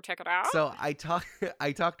 Go check it out. So I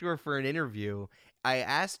talked to her for an interview. I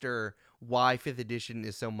asked her why fifth edition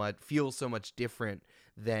feels so much different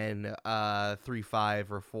than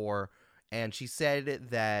 3.5 or 4, and she said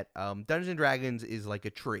that Dungeons and Dragons is like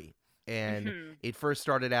a tree. And Mhm. it first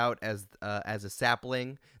started out as a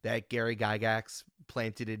sapling that Gary Gygax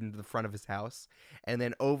planted into the front of his house, and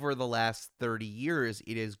then over the last 30 years,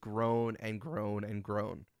 it has grown and grown and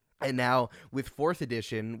grown. And now with fourth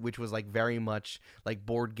edition, which was like very much like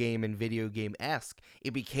board game and video game esque,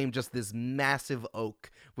 it became just this massive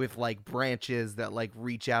oak with like branches that like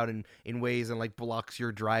reach out in ways and like blocks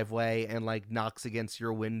your driveway and like knocks against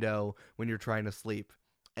your window when you're trying to sleep.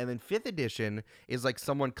 And then fifth edition is like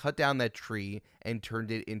someone cut down that tree and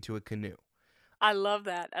turned it into a canoe. I love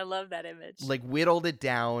that. I love that image. Like whittled it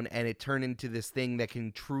down and it turned into this thing that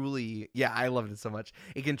can truly, yeah, I loved it so much.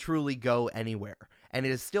 It can truly go anywhere. And it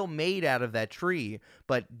is still made out of that tree,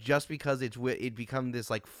 but just because it become this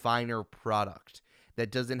like finer product that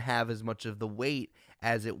doesn't have as much of the weight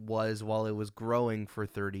as it was while it was growing for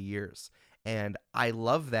 30 years. And I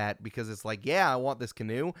love that because it's like, yeah, I want this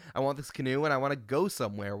canoe. I want this canoe and I want to go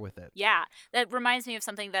somewhere with it. Yeah, that reminds me of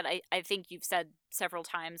something that I think you've said several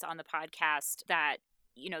times on the podcast that,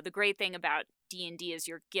 the great thing about D&D is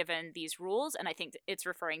you're given these rules, and I think it's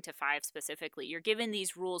referring to 5 specifically. You're given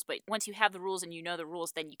these rules, but once you have the rules and you know the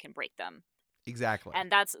rules, then you can break them. Exactly.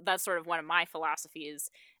 And that's sort of one of my philosophies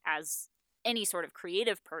as any sort of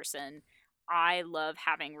creative person. I love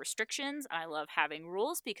having restrictions. I love having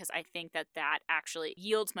rules because I think that actually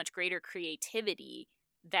yields much greater creativity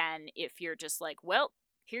than if you're just like, well,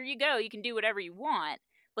 here you go, you can do whatever you want.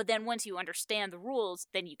 But then once you understand the rules,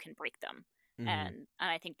 then you can break them. Mm-hmm. And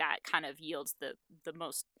I think that kind of yields the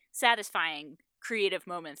most satisfying creative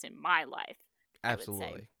moments in my life.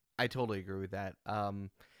 Absolutely. I totally agree with that.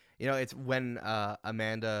 It's when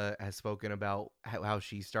Amanda has spoken about how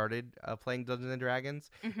she started playing Dungeons and Dragons,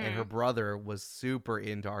 and her Mm-hmm. brother was super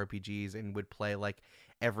into RPGs and would play like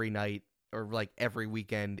every night or like every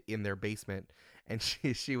weekend in their basement. And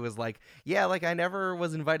she was like, yeah, like I never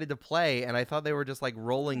was invited to play, and I thought they were just like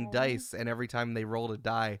rolling Oh. dice, and every time they rolled a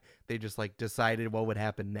die, they just like decided what would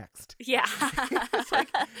happen next. Yeah. it's like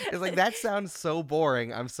it's like that sounds so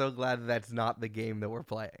boring. I'm so glad that's not the game that we're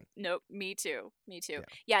playing. Nope, me too. Me too.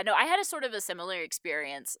 Yeah. Yeah, no, I had a sort of a similar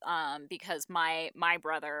experience because my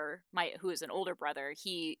brother, my who is an older brother,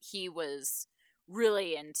 he was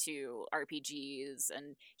really into RPGs,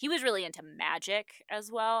 and he was really into Magic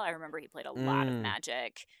as well. I remember he played a lot of Mm.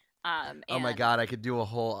 Magic. Oh my And god, I could do a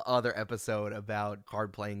whole other episode about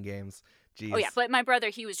card playing games. oh yeah, Jeez. but my brother,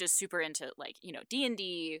 he was just super into like,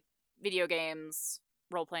 D&D, video games,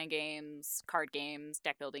 role-playing games, card games,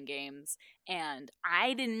 deck building games, and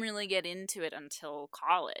I didn't really get into it until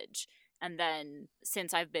college. And then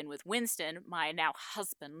since I've been with Winston, my now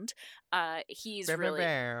husband, he's Bow, bow, really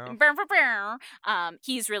bow.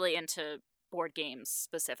 he's really into board games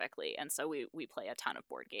specifically, and so we play a ton of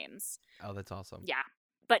board games. Oh, that's awesome. Yeah.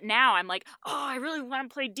 But now I'm like, oh, I really want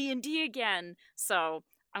to play D&D again. So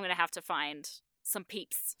I'm going to have to find some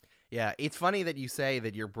peeps. Yeah, it's funny that you say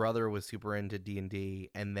that your brother was super into D&D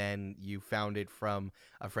and then you found it from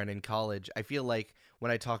a friend in college. I feel like when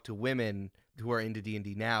I talk to women who are into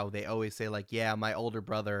D&D now, they always say like, yeah, my older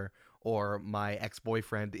brother or my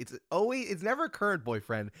ex-boyfriend. It's never a current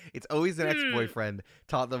boyfriend. It's always an ex-boyfriend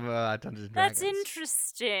taught them Dungeons and Dragons. That's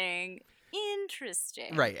interesting.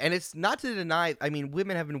 Interesting. Right, and it's not to deny, I mean,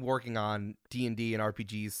 women have been working on D&D and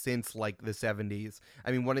RPGs since like the 70s.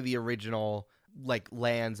 I mean, one of the original like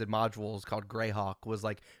lands and modules called Greyhawk was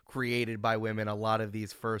like created by women. A lot of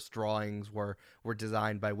these first drawings were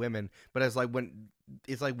designed by women, but it's like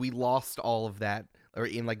we lost all of that, or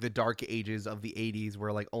in like the dark ages of the 80s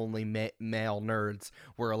where like only male nerds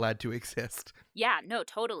were allowed to exist. Yeah, no,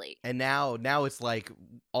 totally. And now it's like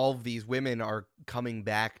all of these women are coming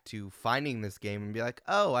back to finding this game and be like,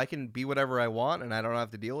 oh, I can be whatever I want and I don't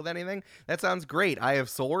have to deal with anything. That sounds great. I have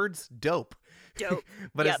swords. Dope. Dope.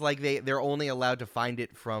 But Yep. it's like they're only allowed to find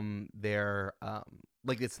it from their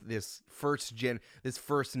like this first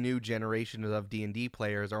new generation of D&D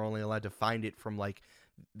players are only allowed to find it from like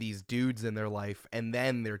these dudes in their life, and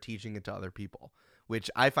then they're teaching it to other people, which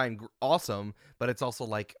I find awesome. But it's also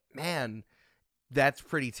like, man, that's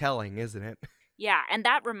pretty telling, isn't it? Yeah, and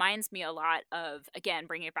that reminds me a lot of, again,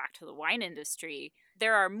 bringing it back to the wine industry.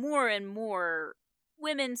 There are more and more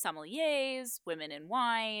women sommeliers, women in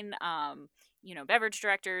wine, beverage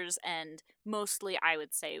directors, and mostly I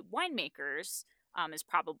would say winemakers is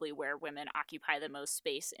probably where women occupy the most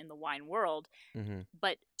space in the wine world. Mm-hmm.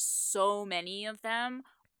 But so many of them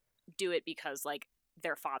do it because, like,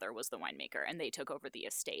 their father was the winemaker and they took over the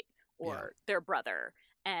estate, or their brother.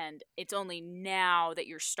 And it's only now that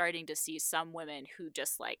you're starting to see some women who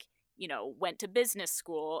just like, went to business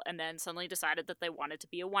school and then suddenly decided that they wanted to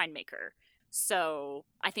be a winemaker. So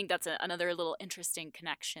I think that's another little interesting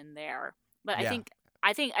connection there. But Yeah.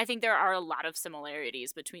 I think there are a lot of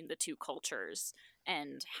similarities between the two cultures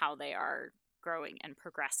and how they are growing and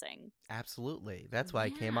progressing. Absolutely. That's why I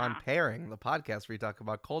came on Pairing, the podcast where we talk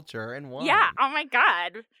about culture and wine. Yeah. Oh my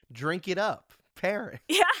God. Drink it up. Pairing.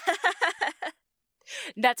 Yeah.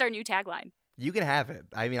 That's our new tagline. You can have it.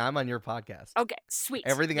 I mean, I'm on your podcast. Okay, sweet.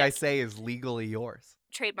 Everything I Yes. say is legally yours.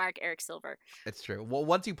 Trademark Eric Silver. It's true. Well,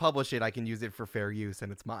 once you publish it, I can use it for fair use,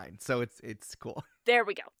 and it's mine. So it's cool. There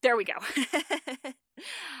we go. There we go.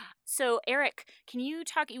 So, Eric, can you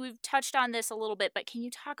talk? We've touched on this a little bit, but can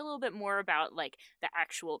you talk a little bit more about like the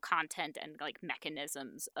actual content and like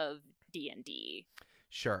mechanisms of D&D?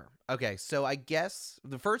 Sure. Okay, so I guess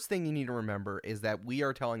the first thing you need to remember is that we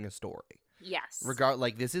are telling a story. Yes.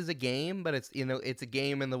 Like this is a game, but it's it's a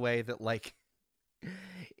game in the way that like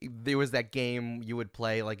there was that game you would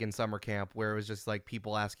play like in summer camp where it was just like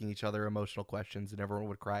people asking each other emotional questions and everyone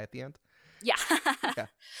would cry at the end. Yeah. Yeah.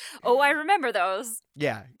 Oh, I remember those.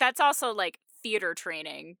 Yeah. That's also like theater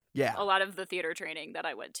training. Yeah. A lot of the theater training that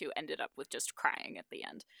I went to ended up with just crying at the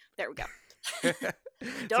end. There we go.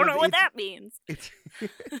 Don't know what that means.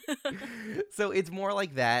 So it's more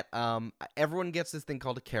like that. Everyone gets this thing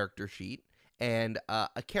called a character sheet, and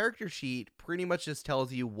a character sheet pretty much just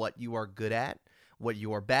tells you what you are good at, what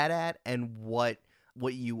you are bad at, and what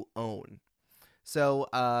you own. So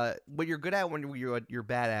what you're good at, what you're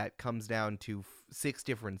bad at, comes down to 6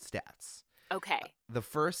 different stats. Okay. The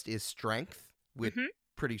first is strength, which Mhm.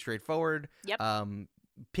 pretty straightforward. Yep.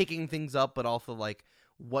 Picking things up, but also like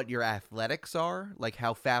what your athletics are, like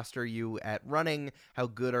how fast are you at running, how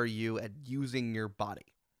good are you at using your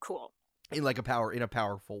body. Cool. in a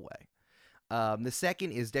powerful way. The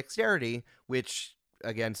second is dexterity, which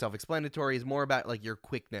again, self-explanatory, is more about like your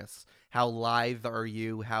quickness. How lithe are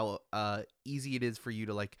you? How easy it is for you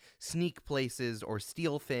to like sneak places or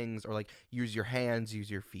steal things or like use your hands, use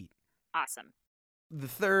your feet. Awesome. The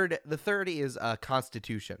third is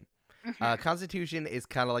constitution. Mhm. Constitution is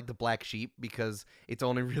kind of like the black sheep because it's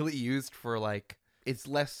only really used for like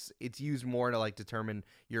it's used more to like determine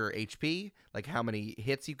your HP, like how many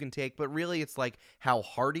hits you can take, but really it's like how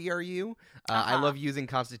hardy are you. I Uh-huh. love using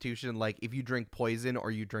Constitution like if you drink poison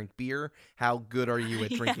or you drink beer, how good are you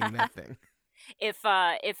at drinking Yeah. that thing? If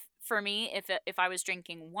for me, if I was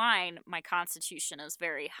drinking wine, my constitution is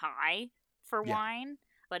very high for Yeah. wine,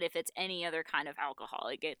 but if it's any other kind of alcohol,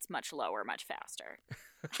 it gets much lower, much faster.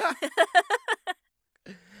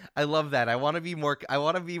 I love that. I want to be more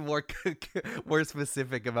more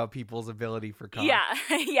specific about people's ability for con. Yeah,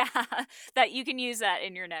 yeah. That you can use that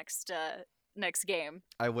in your next game.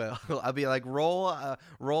 I will. I'll be like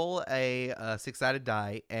roll a six-sided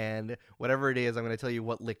die, and whatever it is, I'm going to tell you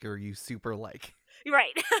what liquor you super like.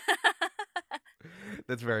 Right.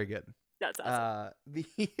 That's very good. That's awesome. The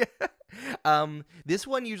this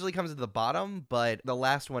one usually comes at the bottom, but the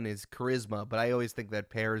last one is charisma. But I always think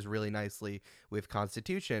that pairs really nicely with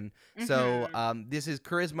constitution. So Mhm. this is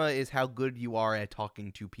charisma is how good you are at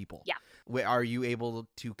talking to people. Yeah. Are you able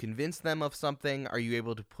to convince them of something? Are you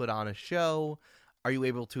able to put on a show? Are you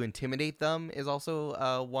able to intimidate them? Is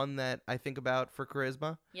also one that I think about for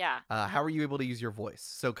charisma. Yeah. How are you able to use your voice?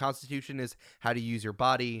 So constitution is how to use your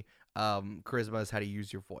body. Charisma is how to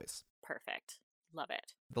use your voice. Perfect. Love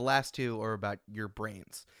it. The last two are about your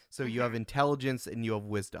brains. So you have Mhm. intelligence and you have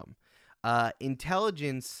wisdom.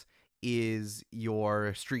 Intelligence is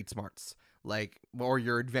your street smarts, like, or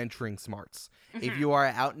your adventuring smarts. If Mhm. you are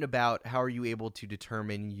out and about, how are you able to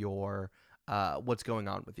determine your what's going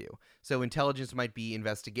on with you? So intelligence might be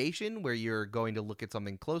investigation, where you're going to look at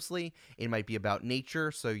something closely. It might be about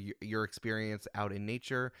nature, so your experience out in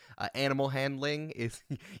nature. Animal handling is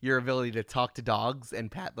your ability to talk to dogs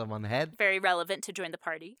and pat them on the head. Very relevant to join the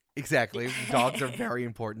party. Exactly. Dogs are very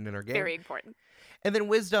important in our game. Very important. And then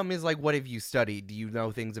wisdom is like, what have you studied? Do you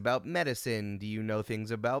know things about medicine? Do you know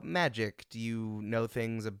things about magic? Do you know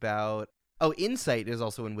things about... Oh, insight is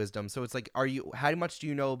also in wisdom. So it's like, how much do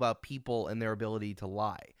you know about people and their ability to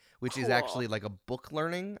lie? Which is actually Cool. like a book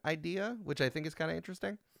learning idea, which I think is kind of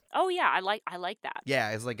interesting. Oh yeah, I like that. Yeah,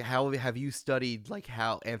 it's like, how have you studied like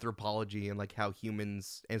how anthropology and like how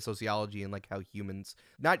humans and sociology and like how humans,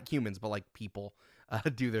 not humans, but like people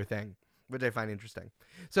do their thing, which I find interesting.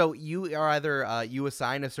 So you are either you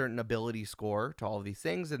assign a certain ability score to all of these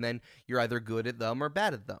things, and then you're either good at them or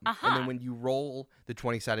bad at them. And then Uh-huh. when you roll the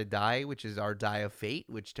 20-sided die, which is our die of fate,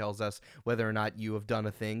 which tells us whether or not you have done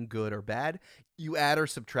a thing good or bad, you add or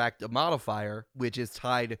subtract a modifier, which is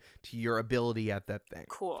tied to your ability at that thing.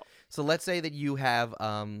 Cool. So let's say that you have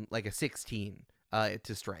like a 16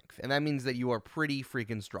 to strength, and that means that you are pretty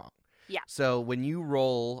freaking strong. Yeah. So when you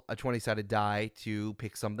roll a 20-sided die to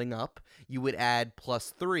pick something up, you would add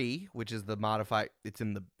 +3, which is the modifier. It's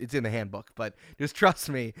in the handbook, but just trust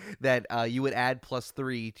me that you would add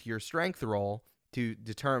 +3 to your strength roll to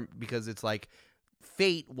determine, because it's like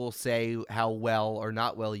fate will say how well or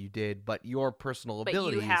not well you did, but your personal But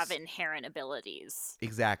abilities... you have inherent abilities.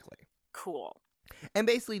 Exactly. Cool. And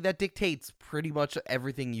basically that dictates pretty much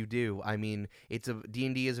everything you do. I mean,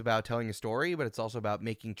 D&D is about telling a story, but it's also about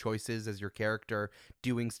making choices as your character,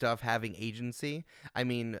 doing stuff, having agency. I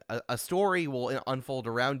mean, a story will unfold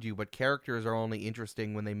around you, but characters are only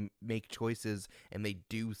interesting when they make choices and they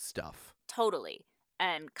do stuff. Totally.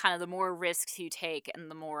 And kind of the more risks you take and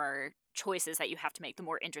the more choices that you have to make, the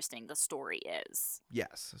more interesting the story is.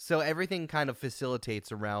 Yes. So everything kind of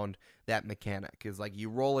facilitates around that mechanic. Is like you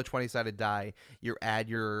roll a 20-sided die, you add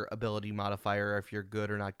your ability modifier if you're good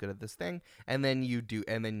or not good at this thing, and then you do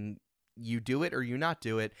it or you not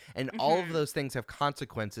do it, and all of Mhm. those things have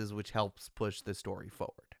consequences, which helps push the story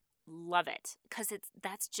forward. Love it, because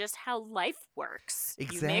that's just how life works.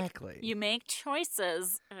 Exactly. You make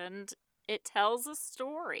choices, and it tells a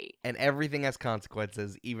story. And everything has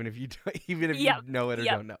consequences, even if you Yep. you know it or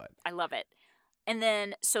Yep. don't know it. I love it. And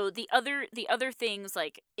then so the other things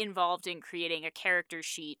like involved in creating a character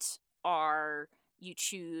sheet are you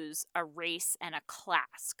choose a race and a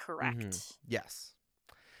class, correct? Yes.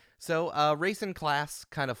 So, race and class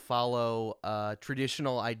kind of follow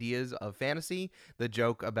traditional ideas of fantasy. The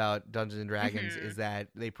joke about Dungeons and Dragons Mhm. is that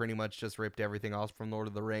they pretty much just ripped everything else from Lord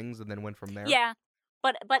of the Rings and then went from there. Yeah.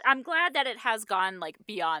 But I'm glad that it has gone like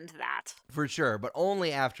beyond that. For sure, but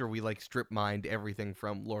only after we like strip mined everything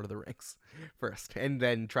from Lord of the Rings first, and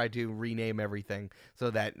then try to rename everything so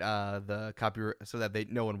that the copyright, so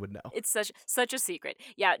that no one would know. It's such a secret.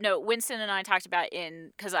 Yeah, no, Winston and I talked about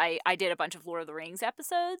because I did a bunch of Lord of the Rings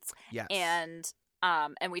episodes. Yes. And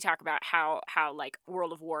we talk about how like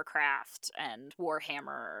World of Warcraft and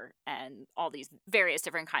Warhammer and all these various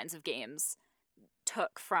different kinds of games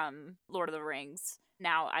took from Lord of the Rings.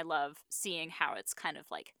 Now I love seeing how it's kind of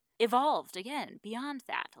like evolved again beyond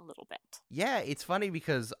that a little bit. Yeah, it's funny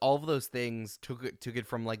because all of those things took it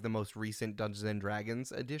from like the most recent Dungeons and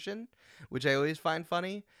Dragons edition, which I always find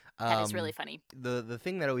funny. That is really funny. The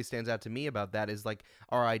thing that always stands out to me about that is like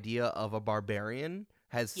our idea of a barbarian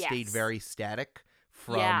has stayed very static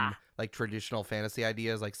from like traditional fantasy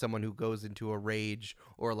ideas, like someone who goes into a rage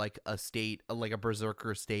or like a state, like a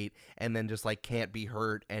berserker state, and then just like can't be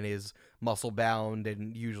hurt and is muscle bound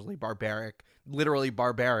and usually barbaric, literally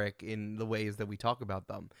barbaric in the ways that we talk about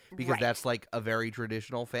them, because that's like a very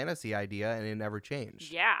traditional fantasy idea and it never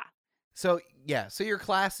changed. Yeah. So your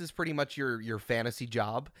class is pretty much your fantasy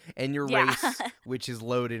job, and your race, which is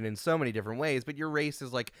loaded in so many different ways, but your race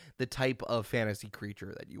is like the type of fantasy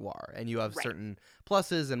creature that you are, and you have certain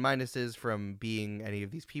pluses and minuses from being any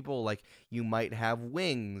of these people. Like you might have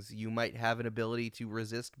wings, you might have an ability to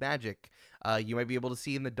resist magic, you might be able to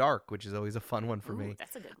see in the dark, which is always a fun one for me.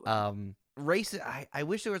 That's a good one. Race, I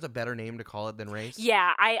wish there was a better name to call it than race.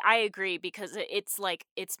 Yeah, I agree, because it's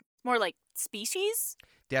more like species.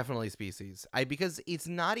 Definitely species. Because it's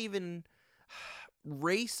not even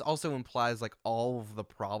race also implies like all of the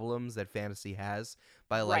problems that fantasy has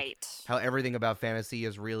by like how everything about fantasy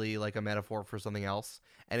is really like a metaphor for something else,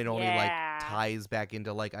 and it only like ties back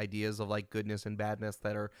into like ideas of like goodness and badness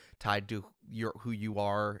that are tied to who you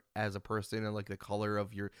are as a person, and like the color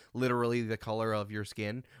of literally the color of your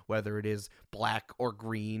skin, whether it is black or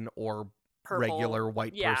green or purple, regular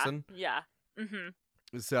white person. Yeah. Mm-hmm.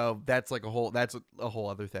 So that's like a whole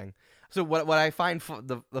other thing. So what I find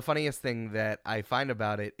the funniest thing that I find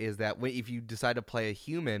about it is that if you decide to play a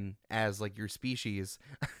human as like your species,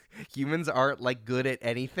 humans aren't like good at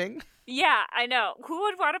anything. Yeah, I know. Who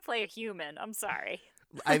would want to play a human? I'm sorry.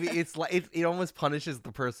 I mean, it's like it almost punishes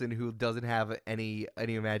the person who doesn't have any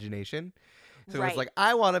imagination. So it's like,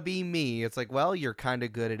 I want to be me. It's like, well, you're kind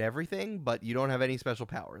of good at everything, but you don't have any special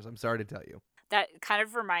powers. I'm sorry to tell you. That kind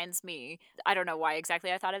of reminds me, I don't know why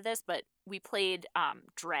exactly I thought of this, but we played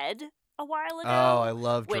Dread a while ago. Oh, I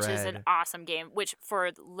love Dread. Which is an awesome game, which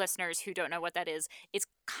for listeners who don't know what that is, it's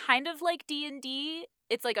kind of like D&D.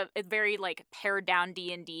 It's like a very like pared down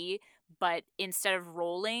D&D, but instead of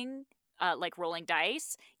rolling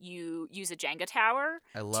dice, you use a Jenga tower.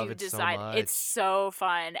 I love to it decide. so much. It's so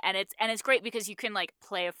fun, and it's great because you can like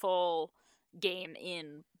play a full game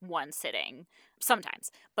in one sitting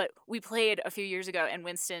sometimes. But we played a few years ago, and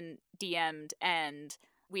Winston DM'd, and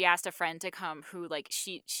we asked a friend to come who like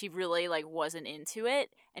she really like wasn't into it,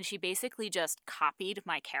 and she basically just copied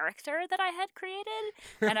my character that I had created,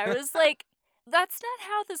 and I was like, that's not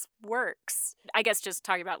how this works. I guess just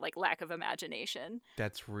talking about like lack of imagination.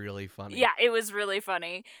 That's really funny. Yeah, it was really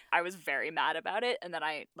funny. I was very mad about it, and then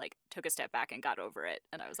I like took a step back and got over it,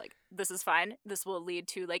 and I was like, this is fine. This will lead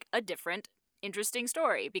to like a different interesting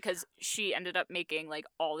story, because she ended up making like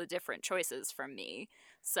all the different choices from me.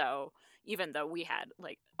 So even though we had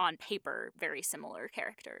like on paper very similar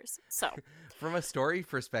characters. So from a story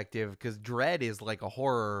perspective, because Dread is like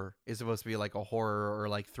is supposed to be like a horror or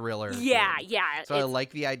like thriller. Yeah, thing. yeah. So I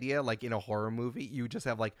like the idea, like in a horror movie, you just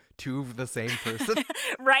have like two of the same person.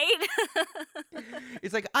 Right?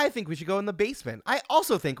 It's like, I think we should go in the basement. I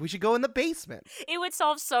also think we should go in the basement. It would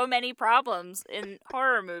solve so many problems in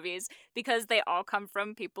horror movies because they all come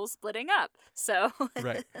from people splitting up. So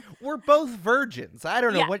right. We're both virgins. I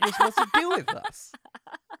don't know what you're supposed to do with us.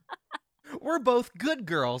 We're both good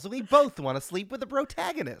girls, and we both want to sleep with the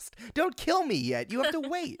protagonist. Don't kill me yet. You have to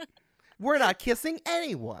wait. We're not kissing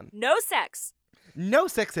anyone. No sex. No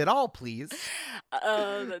sex at all, please. That's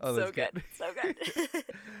so good. So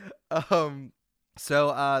good.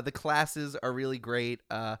 So the classes are really great.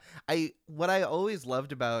 What I always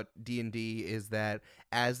loved about D&D is that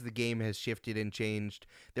as the game has shifted and changed,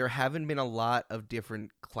 there haven't been a lot of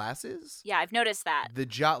different classes. Yeah, I've noticed that.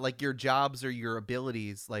 Like your jobs or your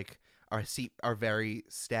abilities like are very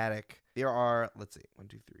static. There are, let's see, 1,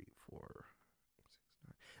 2, 3, 4.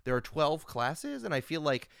 There are 12 classes, and I feel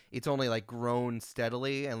like it's only like grown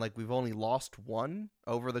steadily, and like we've only lost one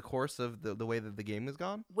over the course of the way that the game has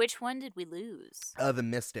gone. Which one did we lose? The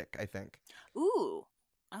Mystic, I think. Ooh,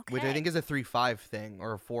 okay. Which I think is a 3-5 thing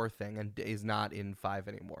or a 4 thing, and is not in 5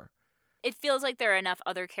 anymore. It feels like there are enough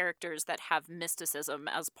other characters that have mysticism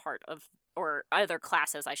as part of, or other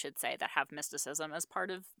classes, I should say, that have mysticism as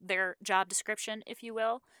part of their job description, if you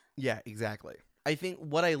will. Yeah, exactly. I think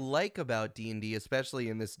what I like about D&D, especially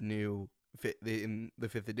in this new in the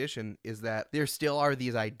 5th edition, is that there still are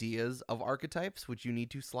these ideas of archetypes which you need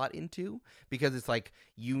to slot into, because it's like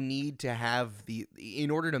you need to have in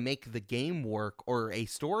order to make the game work or a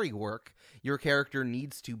story work, your character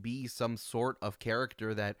needs to be some sort of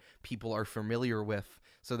character that people are familiar with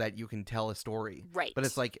so that you can tell a story. Right. But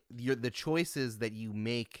it's like the choices that you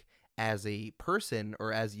make as a person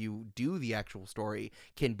or as you do the actual story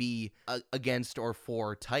can be against or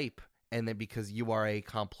for type, and then because you are a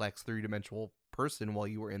complex three-dimensional person while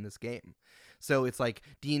you were in this game. So it's like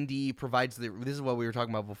D&D provides this is what we were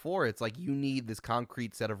talking about before. It's like you need this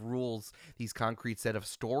concrete set of rules, these concrete set of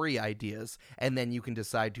story ideas, and then you can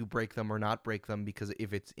decide to break them or not break them because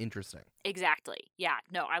if it's interesting. Exactly. Yeah,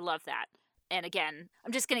 no, I love that. And again,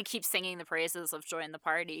 I'm just going to keep singing the praises of Join the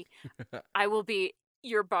Party. I will be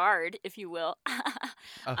your bard, if you will.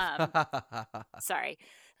 Sorry,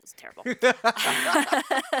 that was terrible.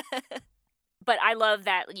 But I love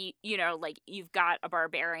that, you know, like, you've got a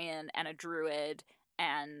barbarian and a druid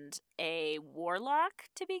and a warlock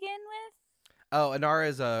to begin with. Oh, Inara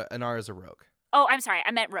is a rogue. Oh, I'm sorry,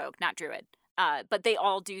 I meant rogue, not druid. But they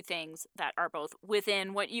all do things that are both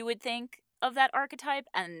within what you would think of that archetype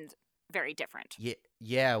and very different.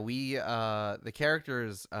 Yeah, we the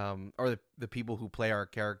characters or the people who play our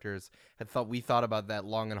characters we thought about that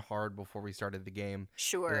long and hard before we started the game.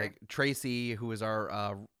 Sure. Like Tracy, who is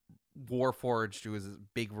our Warforged, who is a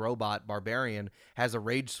big robot barbarian, has a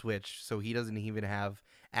rage switch, so he doesn't even have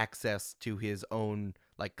access to his own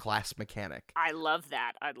like class mechanic. I love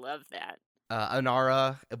that.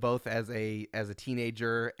 Inara, both as a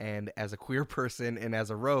teenager and as a queer person and as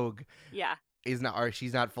a rogue, yeah,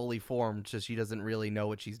 she's not fully formed, so she doesn't really know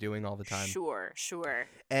what she's doing all the time. Sure.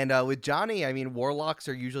 And with Johnny, I mean, warlocks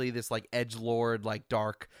are usually this like edgelord, like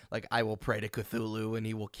dark, like I will pray to Cthulhu and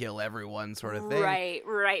he will kill everyone sort of thing. Right.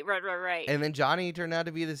 And then Johnny turned out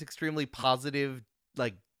to be this extremely positive,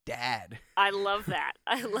 like, dad. I love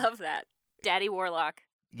that. Daddy Warlock.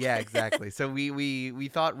 Yeah, exactly. So we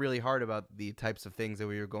thought really hard about the types of things that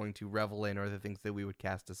we were going to revel in or the things that we would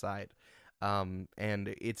cast aside. And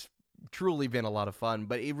it's truly been a lot of fun,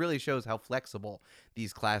 but it really shows how flexible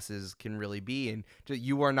these classes can really be, and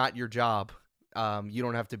you are not your job. You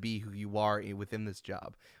don't have to be who you are within this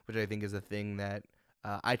job, which I think is a thing that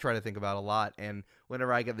I try to think about a lot. And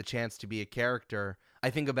whenever I get the chance to be a character, I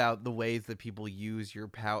think about the ways that people use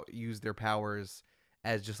their powers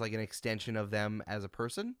as just like an extension of them as a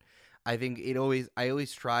person. I think I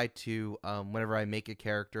always try to whenever I make a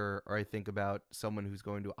character or I think about someone who's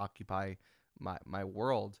going to occupy my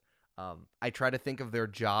world, I try to think of their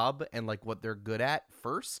job and like what they're good at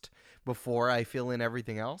first before I fill in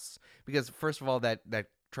everything else. Because first of all, that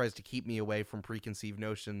tries to keep me away from preconceived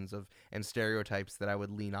notions and stereotypes that I would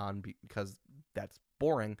lean on because that's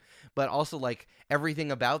boring. But also like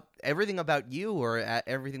everything about you or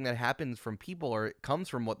everything that happens from people or it comes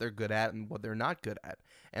from what they're good at and what they're not good at.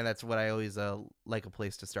 And that's what I always like a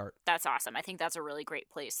place to start. That's awesome. I think that's a really great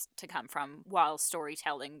place to come from while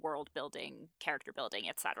storytelling, world building, character building,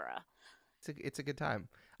 etc. It's a good time.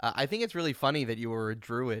 I think it's really funny that you were a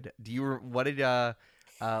druid. What did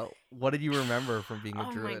you remember from being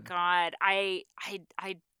a druid? Oh my god, I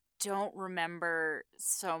don't remember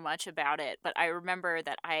so much about it, but I remember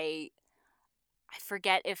that I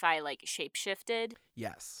forget if I like shapeshifted.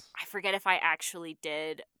 Yes. I forget if I actually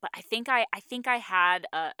did, but I think I had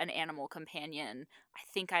an animal companion. I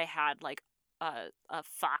think I had like a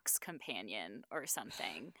fox companion or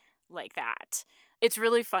something like that. It's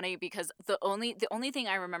really funny because the only thing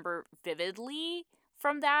I remember vividly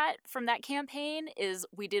from that campaign is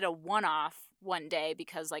we did a one-off one day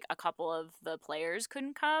because like a couple of the players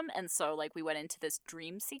couldn't come, and so like we went into this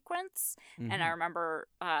dream sequence. Mm-hmm. And I remember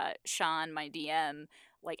Sean, my DM,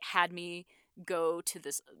 like had me go to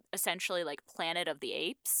this essentially like Planet of the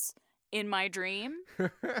Apes in my dream.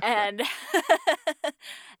 and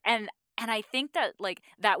and I think that like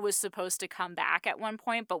that was supposed to come back at one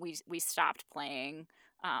point, but we stopped playing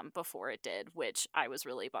before it did, which I was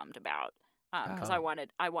really bummed about because I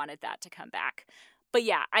wanted that to come back. But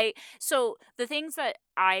yeah, so the things that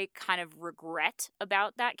I kind of regret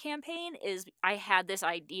about that campaign is I had this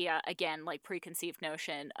idea, again, like preconceived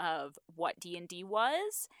notion of what D&D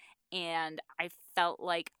was, and I felt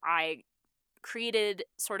like I created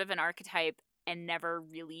sort of an archetype and never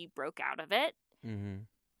really broke out of it. Mm-hmm.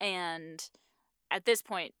 And at this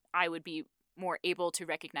point, I would be more able to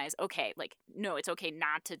recognize, okay, like, no, it's okay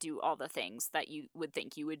not to do all the things that you would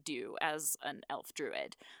think you would do as an elf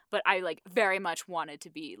druid. But I, like, very much wanted to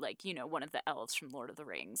be, like, you know, one of the elves from Lord of the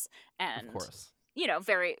Rings. And, Of course. you know,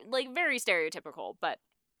 very stereotypical. But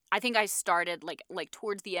I think I started, like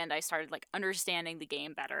towards the end, I started, like, understanding the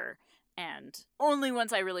game better. And only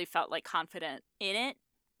once I really felt, like, confident in it,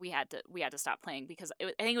 we had to stop playing, because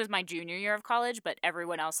I think it was my junior year of college, but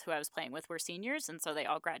everyone else who I was playing with were seniors, and so they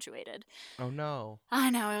all graduated. Oh no. I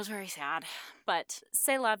know, it was very sad, but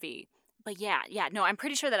c'est la vie. But yeah, no, I'm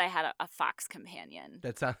pretty sure that I had a fox companion.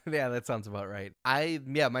 That sounds about right.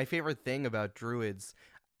 My favorite thing about druids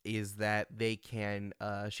is that they can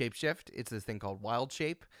shapeshift. It's this thing called wild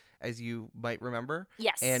shape, as you might remember.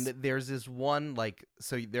 Yes. And there's this one, like,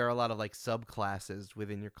 so there are a lot of, like, subclasses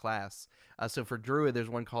within your class. So for druid, there's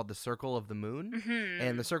one called the Circle of the Moon. Mm-hmm.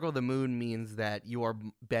 And the Circle of the Moon means that you are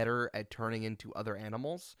better at turning into other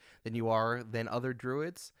animals than other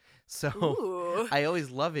druids. So Ooh. I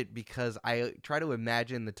always love it, because I try to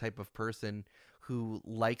imagine the type of person who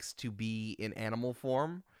likes to be in animal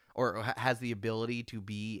form, or has the ability to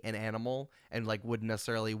be an animal, and, like, wouldn't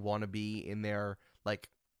necessarily want to be in their, like,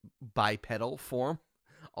 bipedal form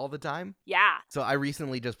all the time. Yeah. So I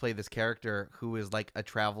recently just played this character who is, like, a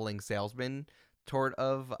traveling salesman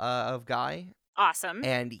of guy, Awesome.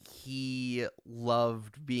 and he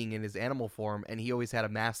loved being in his animal form, and he always had a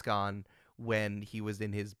mask on when he was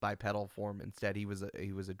in his bipedal form. Instead, he was a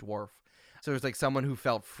dwarf. So it's like someone who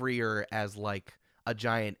felt freer as, like, a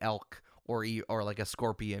giant elk or like a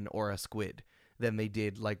scorpion or a squid than they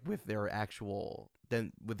did, like, with their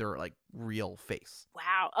like real face.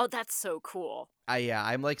 Wow. Oh, that's so cool.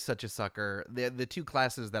 I'm, like, such a sucker. The two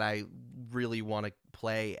classes that I really want to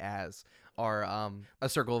play as are a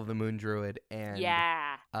Circle of the Moon druid, and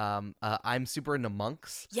Yeah. I'm super into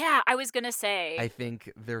monks. Yeah, I was gonna say. I think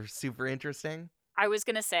they're super interesting.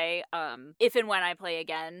 If and when I play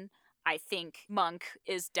again, I think monk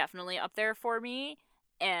is definitely up there for me.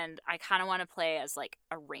 And I kind of want to play as, like,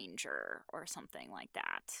 a ranger or something like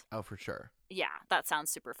that. Oh, for sure. Yeah, that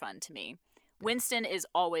sounds super fun to me. Winston is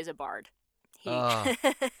always a bard.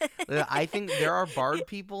 I think there are bard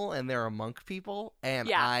people and there are monk people, and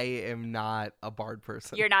Yeah. I am not a bard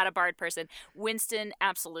person. You're not a bard person. Winston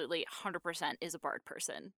absolutely 100% is a bard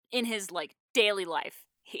person in his, like, daily life.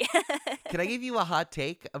 Can I give you a hot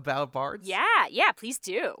take about bards? Yeah, please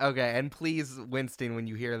do. Okay, and please, Winston, when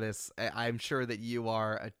you hear this, I'm sure that you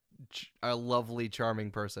are a lovely,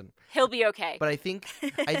 charming person. He'll be okay. But I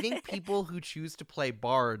think people who choose to play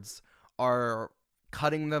bards are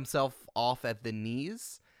cutting themselves off at the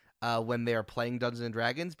knees when they're playing Dungeons and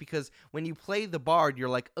Dragons, because when you play the bard, you're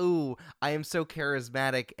like, oh, I am so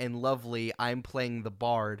charismatic and lovely. I'm playing the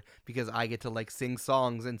bard because I get to, like, sing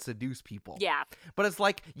songs and seduce people. Yeah. But it's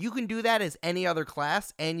like, you can do that as any other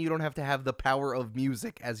class, and you don't have to have the power of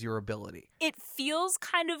music as your ability. It feels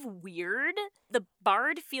kind of weird. The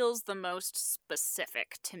bard feels the most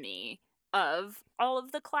specific to me of all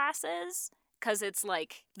of the classes, because it's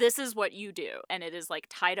like, this is what you do, and it is, like,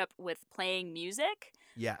 tied up with playing music.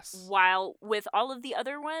 Yes. While with all of the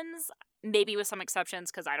other ones, maybe with some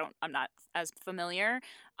exceptions, because I'm not as familiar,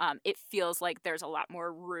 it feels like there's a lot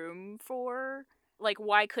more room for, like,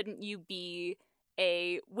 why couldn't you be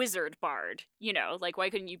a wizard bard? You know, like, why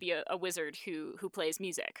couldn't you be a wizard who plays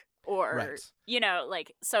music? Or, right. You know,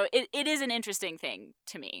 like, so it is an interesting thing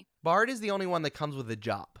to me. Bard is the only one that comes with a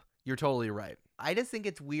job. You're totally right. I just think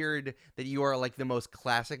it's weird that you are, like, the most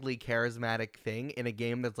classically charismatic thing in a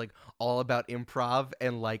game that's, like, all about improv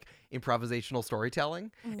and, like, improvisational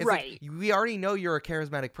storytelling. It's right. Like, we already know you're a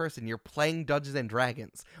charismatic person. You're playing Dungeons and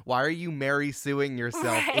Dragons. Why are you Mary Sueing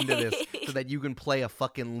yourself into this so that you can play a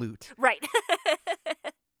fucking lute? Right.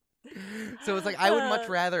 So it's like, I would much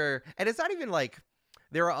rather, and it's not even like,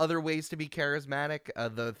 there are other ways to be charismatic.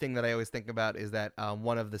 The thing that I always think about is that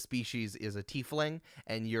one of the species is a tiefling,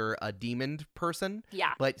 and you're a demon person.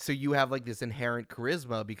 Yeah. But so you have, like, this inherent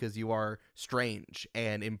charisma because you are strange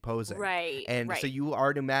and imposing. Right. And so you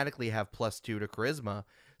automatically have +2 to charisma.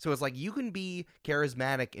 So it's like, you can be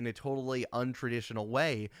charismatic in a totally untraditional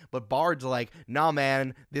way, but bards are like, nah,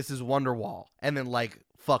 man, this is Wonderwall. And then, like,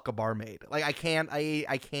 fuck a barmaid. Like, I can't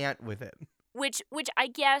with it. Which I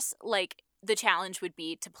guess, like, the challenge would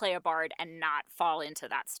be to play a bard and not fall into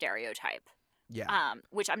that stereotype. Yeah.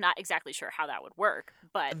 Which I'm not exactly sure how that would work,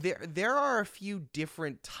 but there are a few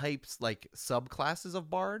different types, like, subclasses of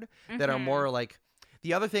bard that are more like,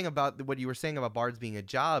 the other thing about what you were saying about bards being a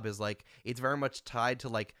job is, like, it's very much tied to,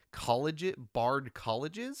 like, bard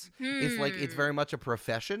colleges. It's like, it's very much a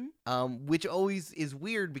profession, which always is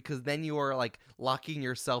weird, because then you are, like, locking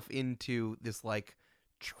yourself into this, like,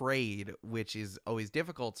 trade, which is always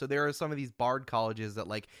difficult. So there are some of these bard colleges that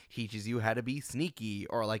like teaches you how to be sneaky,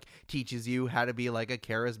 or like teaches you how to be like a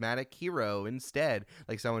charismatic hero instead,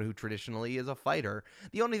 like someone who traditionally is a fighter.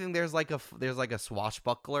 The only thing, there's like a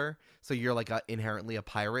swashbuckler, so you're like inherently a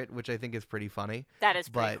pirate, which I think is pretty funny. That is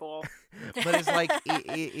pretty cool. But it's like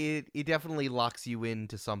it definitely locks you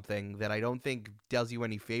into something that I don't think does you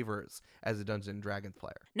any favors as a Dungeons and Dragons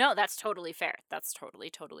player. No, that's totally fair. That's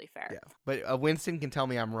totally fair. Yeah, but Winston can tell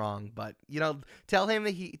me I'm wrong. But tell him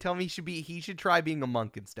that he should try being a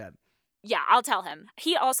monk instead. Yeah, I'll tell him.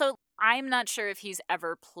 He also, I'm not sure if he's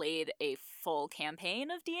ever played a full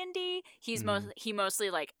campaign of D&D. He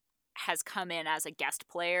mostly like has come in as a guest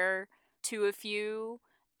player to a few.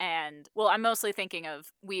 And, well, I'm mostly thinking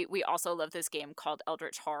of, we also love this game called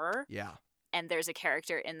Eldritch Horror. Yeah. And there's a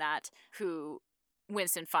character in that who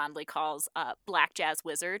Winston fondly calls Black Jazz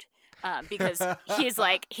Wizard, because he's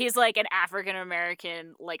like an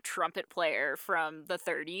African-American like trumpet player from the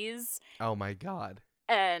 30s. Oh my God.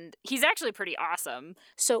 And he's actually pretty awesome.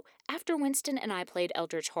 So after Winston and I played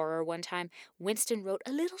Eldritch Horror one time, Winston wrote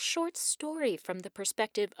a little short story from the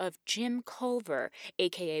perspective of Jim Culver,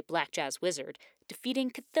 aka Black Jazz Wizard,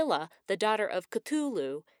 defeating Cthulhu, the daughter of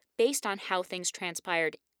Cthulhu, based on how things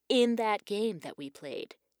transpired in that game that we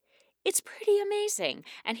played. It's pretty amazing,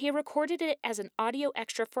 and he recorded it as an audio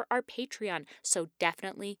extra for our Patreon, so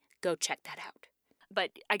definitely go check that out.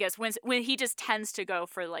 But I guess when he just tends to go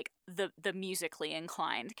for like the musically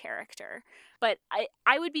inclined character. But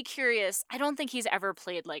I would be curious. I don't think he's ever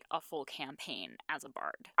played like a full campaign as a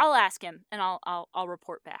bard. I'll ask him and I'll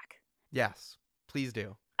report back. Yes, please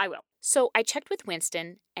do. I will. So I checked with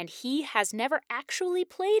Winston, and he has never actually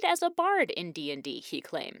played as a bard in D&D, he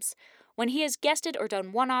claims. When he has guested or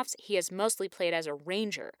done one-offs, he has mostly played as a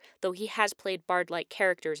ranger, though he has played bard-like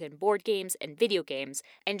characters in board games and video games,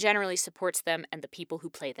 and generally supports them and the people who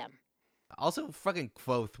play them. Also, fucking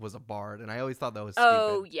Quoth was a bard, and I always thought that was stupid.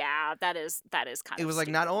 Oh, yeah, that is kind of It was stupid. like,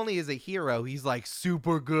 not only is a hero, he's like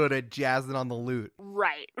super good at jazzing on the lute.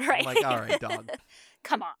 Right. I'm like, all right, dog.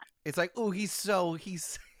 Come on. It's like, oh, he's so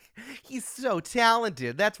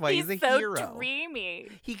talented. That's why he's a hero. He's so dreamy.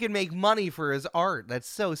 He can make money for his art. That's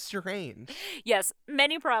so strange. Yes,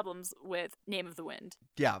 many problems with Name of the Wind.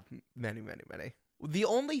 Yeah, many. The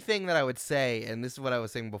only thing that I would say, and this is what I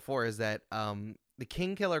was saying before, is that the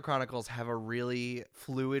Kingkiller Chronicles have a really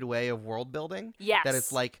fluid way of world building. Yes. That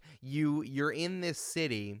it's like you're in this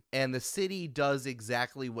city, and the city does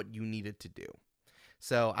exactly what you need it to do.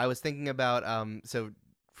 So I was thinking about, so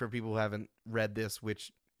for people who haven't read this,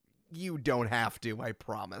 which you don't have to, I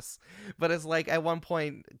promise. But it's like, at one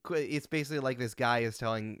point, it's basically like this guy is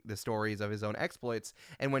telling the stories of his own exploits.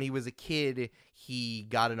 And when he was a kid, he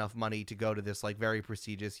got enough money to go to this like very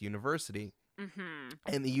prestigious university. Mm-hmm.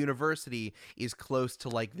 And the university is close to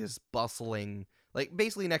like this bustling, like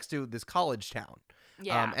basically next to this college town.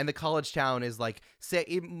 Yeah. And the college town is like,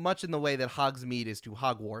 much in the way that Hogsmeade is to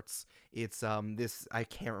Hogwarts. It's this, I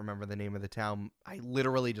can't remember the name of the town. I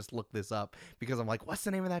literally just looked this up because I'm like, what's the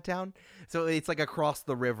name of that town? So it's like across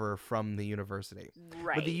the river from the university.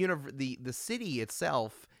 Right. But the city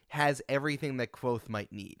itself has everything that Quoth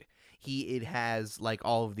might need. It has like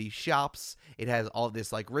all of these shops. It has all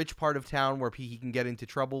this like rich part of town where he can get into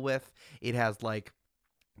trouble with. It has like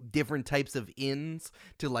different types of inns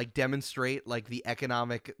to like demonstrate like the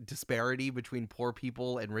economic disparity between poor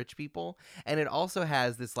people and rich people. And it also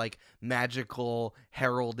has this like magical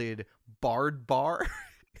heralded bard bar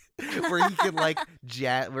where he can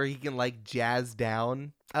like jazz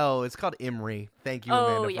down. Oh, it's called Imri. Thank you,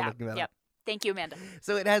 Amanda, for looking that up. Thank you, Amanda.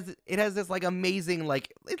 So it has this like amazing,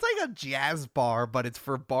 like, it's like a jazz bar, but it's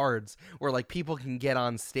for bards where like people can get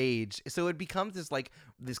on stage. So it becomes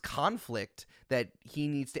this conflict that he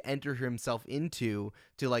needs to enter himself into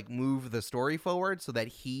to like move the story forward so that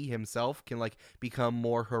he himself can like become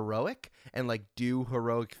more heroic and like do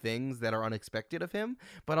heroic things that are unexpected of him.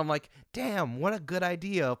 But I'm like, damn, what a good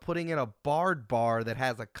idea, putting in a bard bar that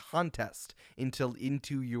has a contest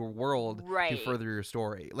into your world to further your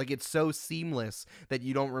story. Like, it's so seamless that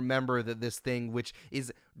you don't remember that this thing, which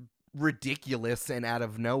is ridiculous and out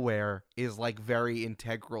of nowhere, is like very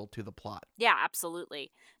integral to the plot. Yeah,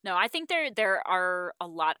 absolutely. No, I think there are a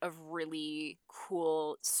lot of really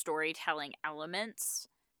cool storytelling elements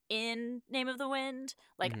in Name of the Wind.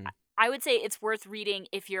 Like, I would say it's worth reading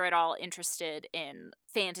if you're at all interested in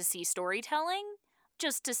fantasy storytelling,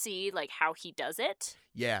 just to see like how he does it.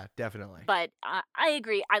 Yeah, definitely. But I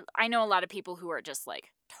agree. I know a lot of people who are just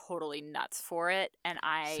like totally nuts for it, and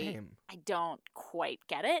I don't quite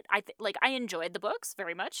get it. I enjoyed the books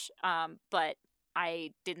very much, but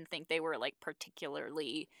I didn't think they were like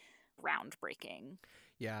particularly groundbreaking.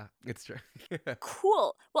 Yeah, it's true.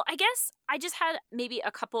 Cool. Well, I guess I just had maybe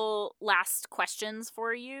a couple last questions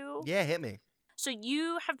for you. Yeah, hit me. So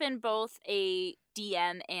you have been both a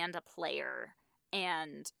DM and a player,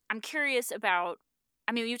 and I'm curious about,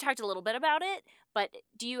 I mean, you talked a little bit about it, but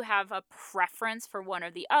do you have a preference for one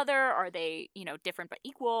or the other? Are they, different but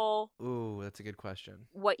equal? Ooh, that's a good question.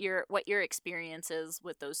 What your experience is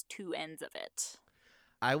with those two ends of it?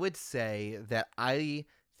 I would say that I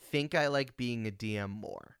think I like being a DM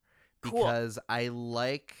more Cool. because I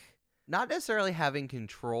like not necessarily having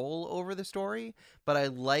control over the story, but I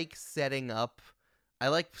like setting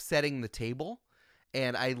the table,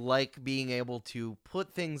 and I like being able to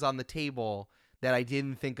put things on the table that I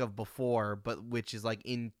didn't think of before, but which is like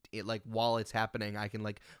while it's happening, I can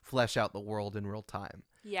like flesh out the world in real time.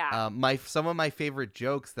 Yeah. Some of my favorite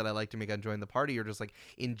jokes that I like to make on Join the Party are just like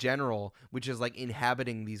in general, which is like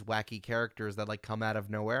inhabiting these wacky characters that like come out of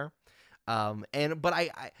nowhere. But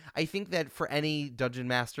I think that for any dungeon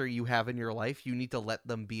master you have in your life, you need to let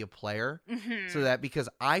them be a player, so that, because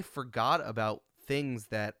I forgot about things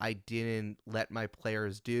that I didn't let my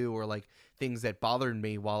players do, or like things that bothered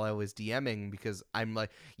me while I was DMing, because I'm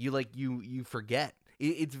like you forget.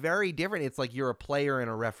 It's very different. It's like you're a player and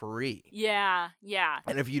a referee. Yeah.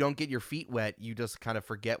 And if you don't get your feet wet, you just kind of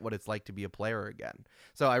forget what it's like to be a player again.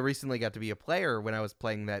 So I recently got to be a player when I was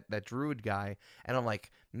playing that druid guy, and I'm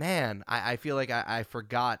like, man, I feel like I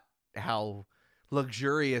forgot how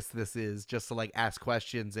luxurious this is, just to like ask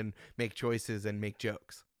questions and make choices and make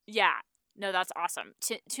jokes. Yeah. No, that's awesome.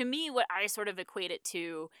 To me, what I sort of equate it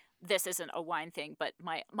to, this isn't a wine thing, but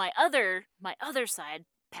my other side,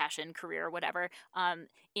 passion, career, whatever,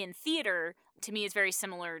 in theater, to me is very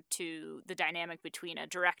similar to the dynamic between a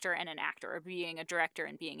director and an actor, or being a director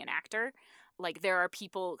and being an actor. Like, there are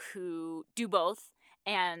people who do both,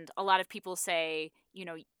 and a lot of people say,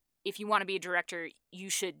 if you want to be a director, you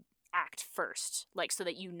should act first, like, so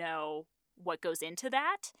that you know what goes into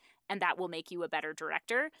that, and that will make you a better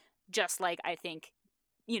director. Just like I think,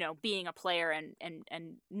 being a player and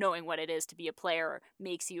knowing what it is to be a player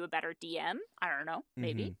makes you a better DM. I don't know,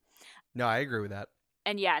 maybe. Mm-hmm. No, I agree with that.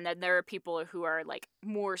 And yeah, and then there are people who are like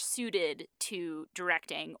more suited to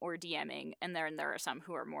directing or DMing, and then there are some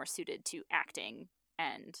who are more suited to acting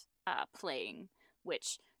and playing,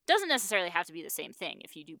 which doesn't necessarily have to be the same thing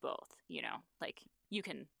if you do both, like you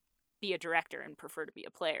can be a director and prefer to be a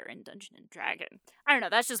player in Dungeon and Dragon. I don't know.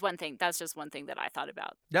 That's just one thing that I thought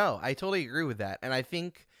about. No, I totally agree with that. And I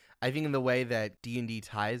think in the way that D&D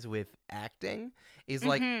ties with acting is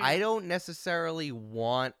like, I don't necessarily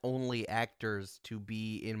want only actors to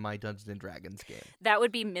be in my Dungeons and Dragons game. That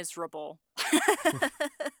would be miserable.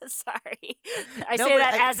 Sorry. I say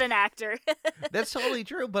that as an actor. That's totally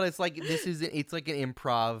true, but it's like it's like an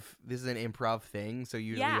improv thing, so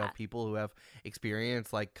usually you have people who have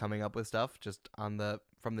experience like coming up with stuff just from the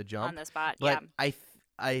jump. On the spot, but yeah.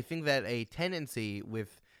 I think that a tendency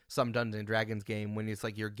with some Dungeons and Dragons game, when it's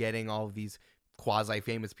like you're getting all of these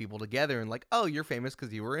quasi-famous people together and like, oh, you're famous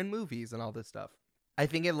because you were in movies and all this stuff. I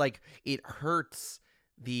think it hurts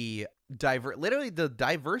the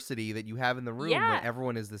diversity that you have in the room when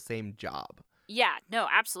everyone is the same job. Yeah, no,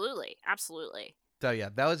 absolutely. So yeah,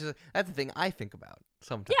 that's the thing I think about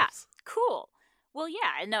sometimes. Yeah, cool. Well,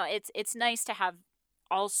 yeah, no, it's nice to have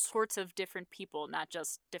all sorts of different people, not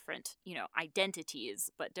just different,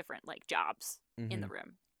 identities, but different like jobs in the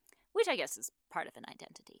room, which I guess is part of an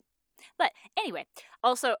identity. But anyway,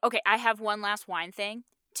 also, okay, I have one last wine thing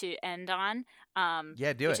to end on.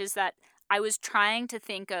 Yeah, do it. Which is that I was trying to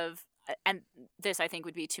think of, and this I think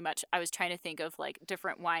would be too much, I was trying to think of like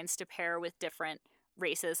different wines to pair with different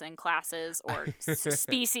races and classes, or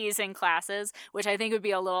species and classes, which I think would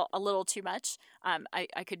be a little too much.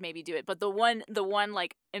 I could maybe do it, but the one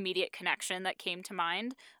like immediate connection that came to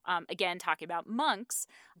mind, again talking about monks,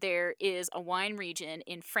 there is a wine region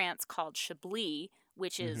in France called Chablis,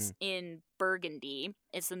 which is in Burgundy.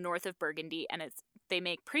 It's the north of Burgundy, and they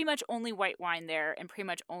make pretty much only white wine there, and pretty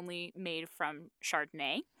much only made from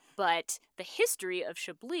Chardonnay. But the history of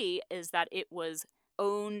Chablis is that it was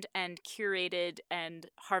owned and curated and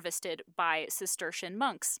harvested by Cistercian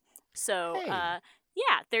monks. So, Hey.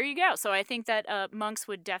 Yeah, there you go. So I think that monks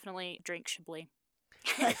would definitely drink Chablis.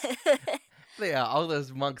 Nice. Yeah, all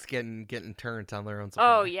those monks getting turned on their own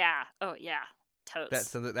supply. Oh yeah,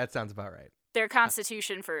 totes. That sounds about right. Their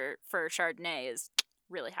constitution for Chardonnay is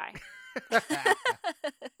really high.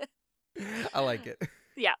 I like it.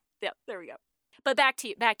 Yeah, there we go. But back to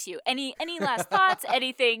you. Any last thoughts?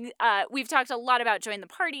 Anything? We've talked a lot about Join the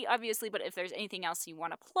Party, obviously, but if there's anything else you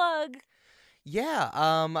want to plug.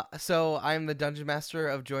 Yeah, so I'm the Dungeon Master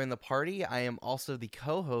of Join the Party. I am also the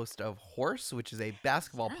co-host of Horse, which is a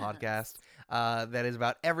basketball podcast that is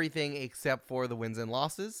about everything except for the wins and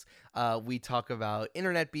losses. We talk about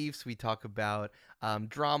internet beefs, we talk about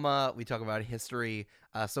drama, we talk about history.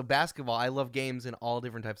 So basketball, I love games in all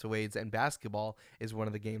different types of ways, and basketball is one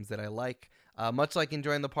of the games that I like. Much like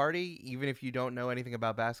Enjoying the Party, even if you don't know anything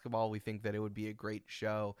about basketball, we think that it would be a great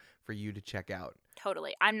show for you to check out.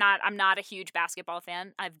 Totally. I'm not a huge basketball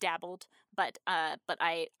fan. I've dabbled, but I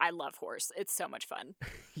love Horse. It's so much fun.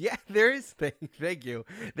 Yeah, there is. Thank you.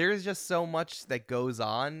 There is just so much that goes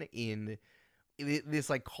on in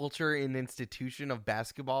this like culture and institution of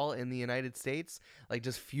basketball in the United States. Like,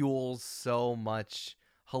 just fuels so much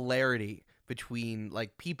hilarity between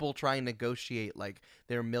like people trying to negotiate like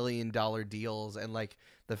their $1 million deals, and like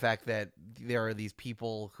the fact that there are these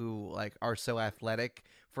people who like are so athletic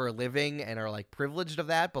for a living and are like privileged of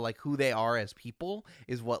that, but like who they are as people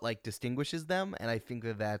is what like distinguishes them. And I think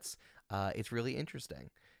that that's it's really interesting,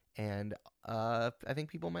 and I think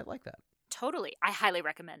people might like that. Totally. I highly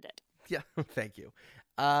recommend it. Yeah, thank you.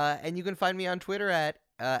 And you can find me on Twitter at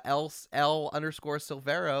L_Silvero,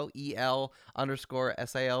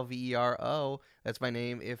 EL_SILVERO. That's my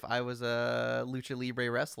name if I was a Lucha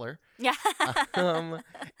Libre wrestler. Yeah.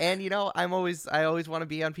 And I always want to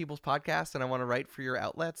be on people's podcasts, and I want to write for your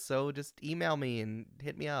outlets. So just email me and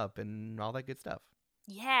hit me up and all that good stuff.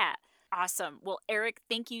 Yeah. Awesome. Well, Eric,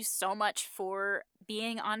 thank you so much for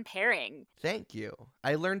being on Pairing. Thank you.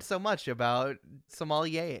 I learned so much about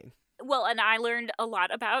sommeliering. Well, and I learned a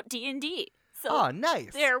lot about D&D. So oh,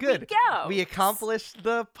 nice. There Good. we go. We accomplished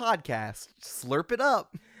the podcast. Slurp it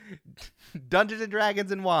up. Dungeons &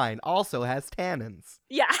 Dragons and Wine also has tannins.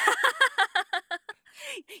 Yeah.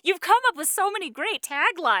 You've come up with so many great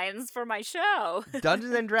taglines for my show.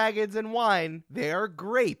 Dungeons & Dragons and Wine, they are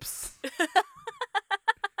grapes.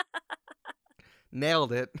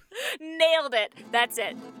 Nailed it. Nailed it. That's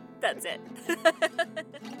it.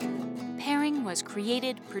 Pairing was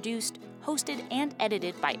created, produced, hosted, and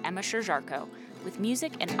edited by Emma Sherjarko, with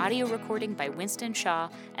music and audio recording by Winston Shaw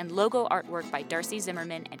and logo artwork by Darcy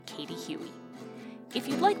Zimmerman and Katie Huey. If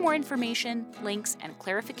you'd like more information, links, and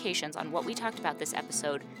clarifications on what we talked about this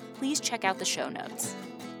episode, please check out the show notes.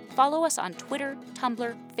 Follow us on Twitter,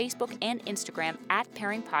 Tumblr, Facebook, and Instagram at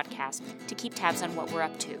Pairing Podcast to keep tabs on what we're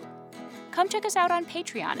up to. Come check us out on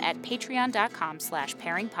Patreon at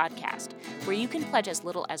patreon.com/pairingpodcast, where you can pledge as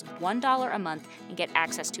little as $1 a month and get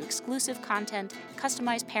access to exclusive content,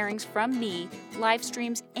 customized pairings from me, live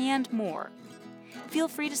streams, and more. Feel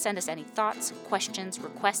free to send us any thoughts, questions,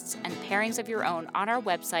 requests, and pairings of your own on our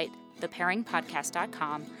website,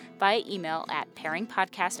 thepairingpodcast.com, via email at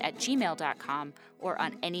pairingpodcast@gmail.com, or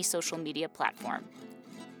on any social media platform.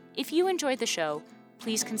 If you enjoyed the show,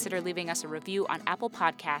 please consider leaving us a review on Apple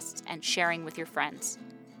Podcasts and sharing with your friends.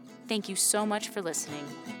 Thank you so much for listening.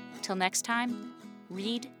 Till next time,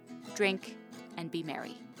 read, drink, and be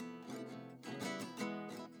merry.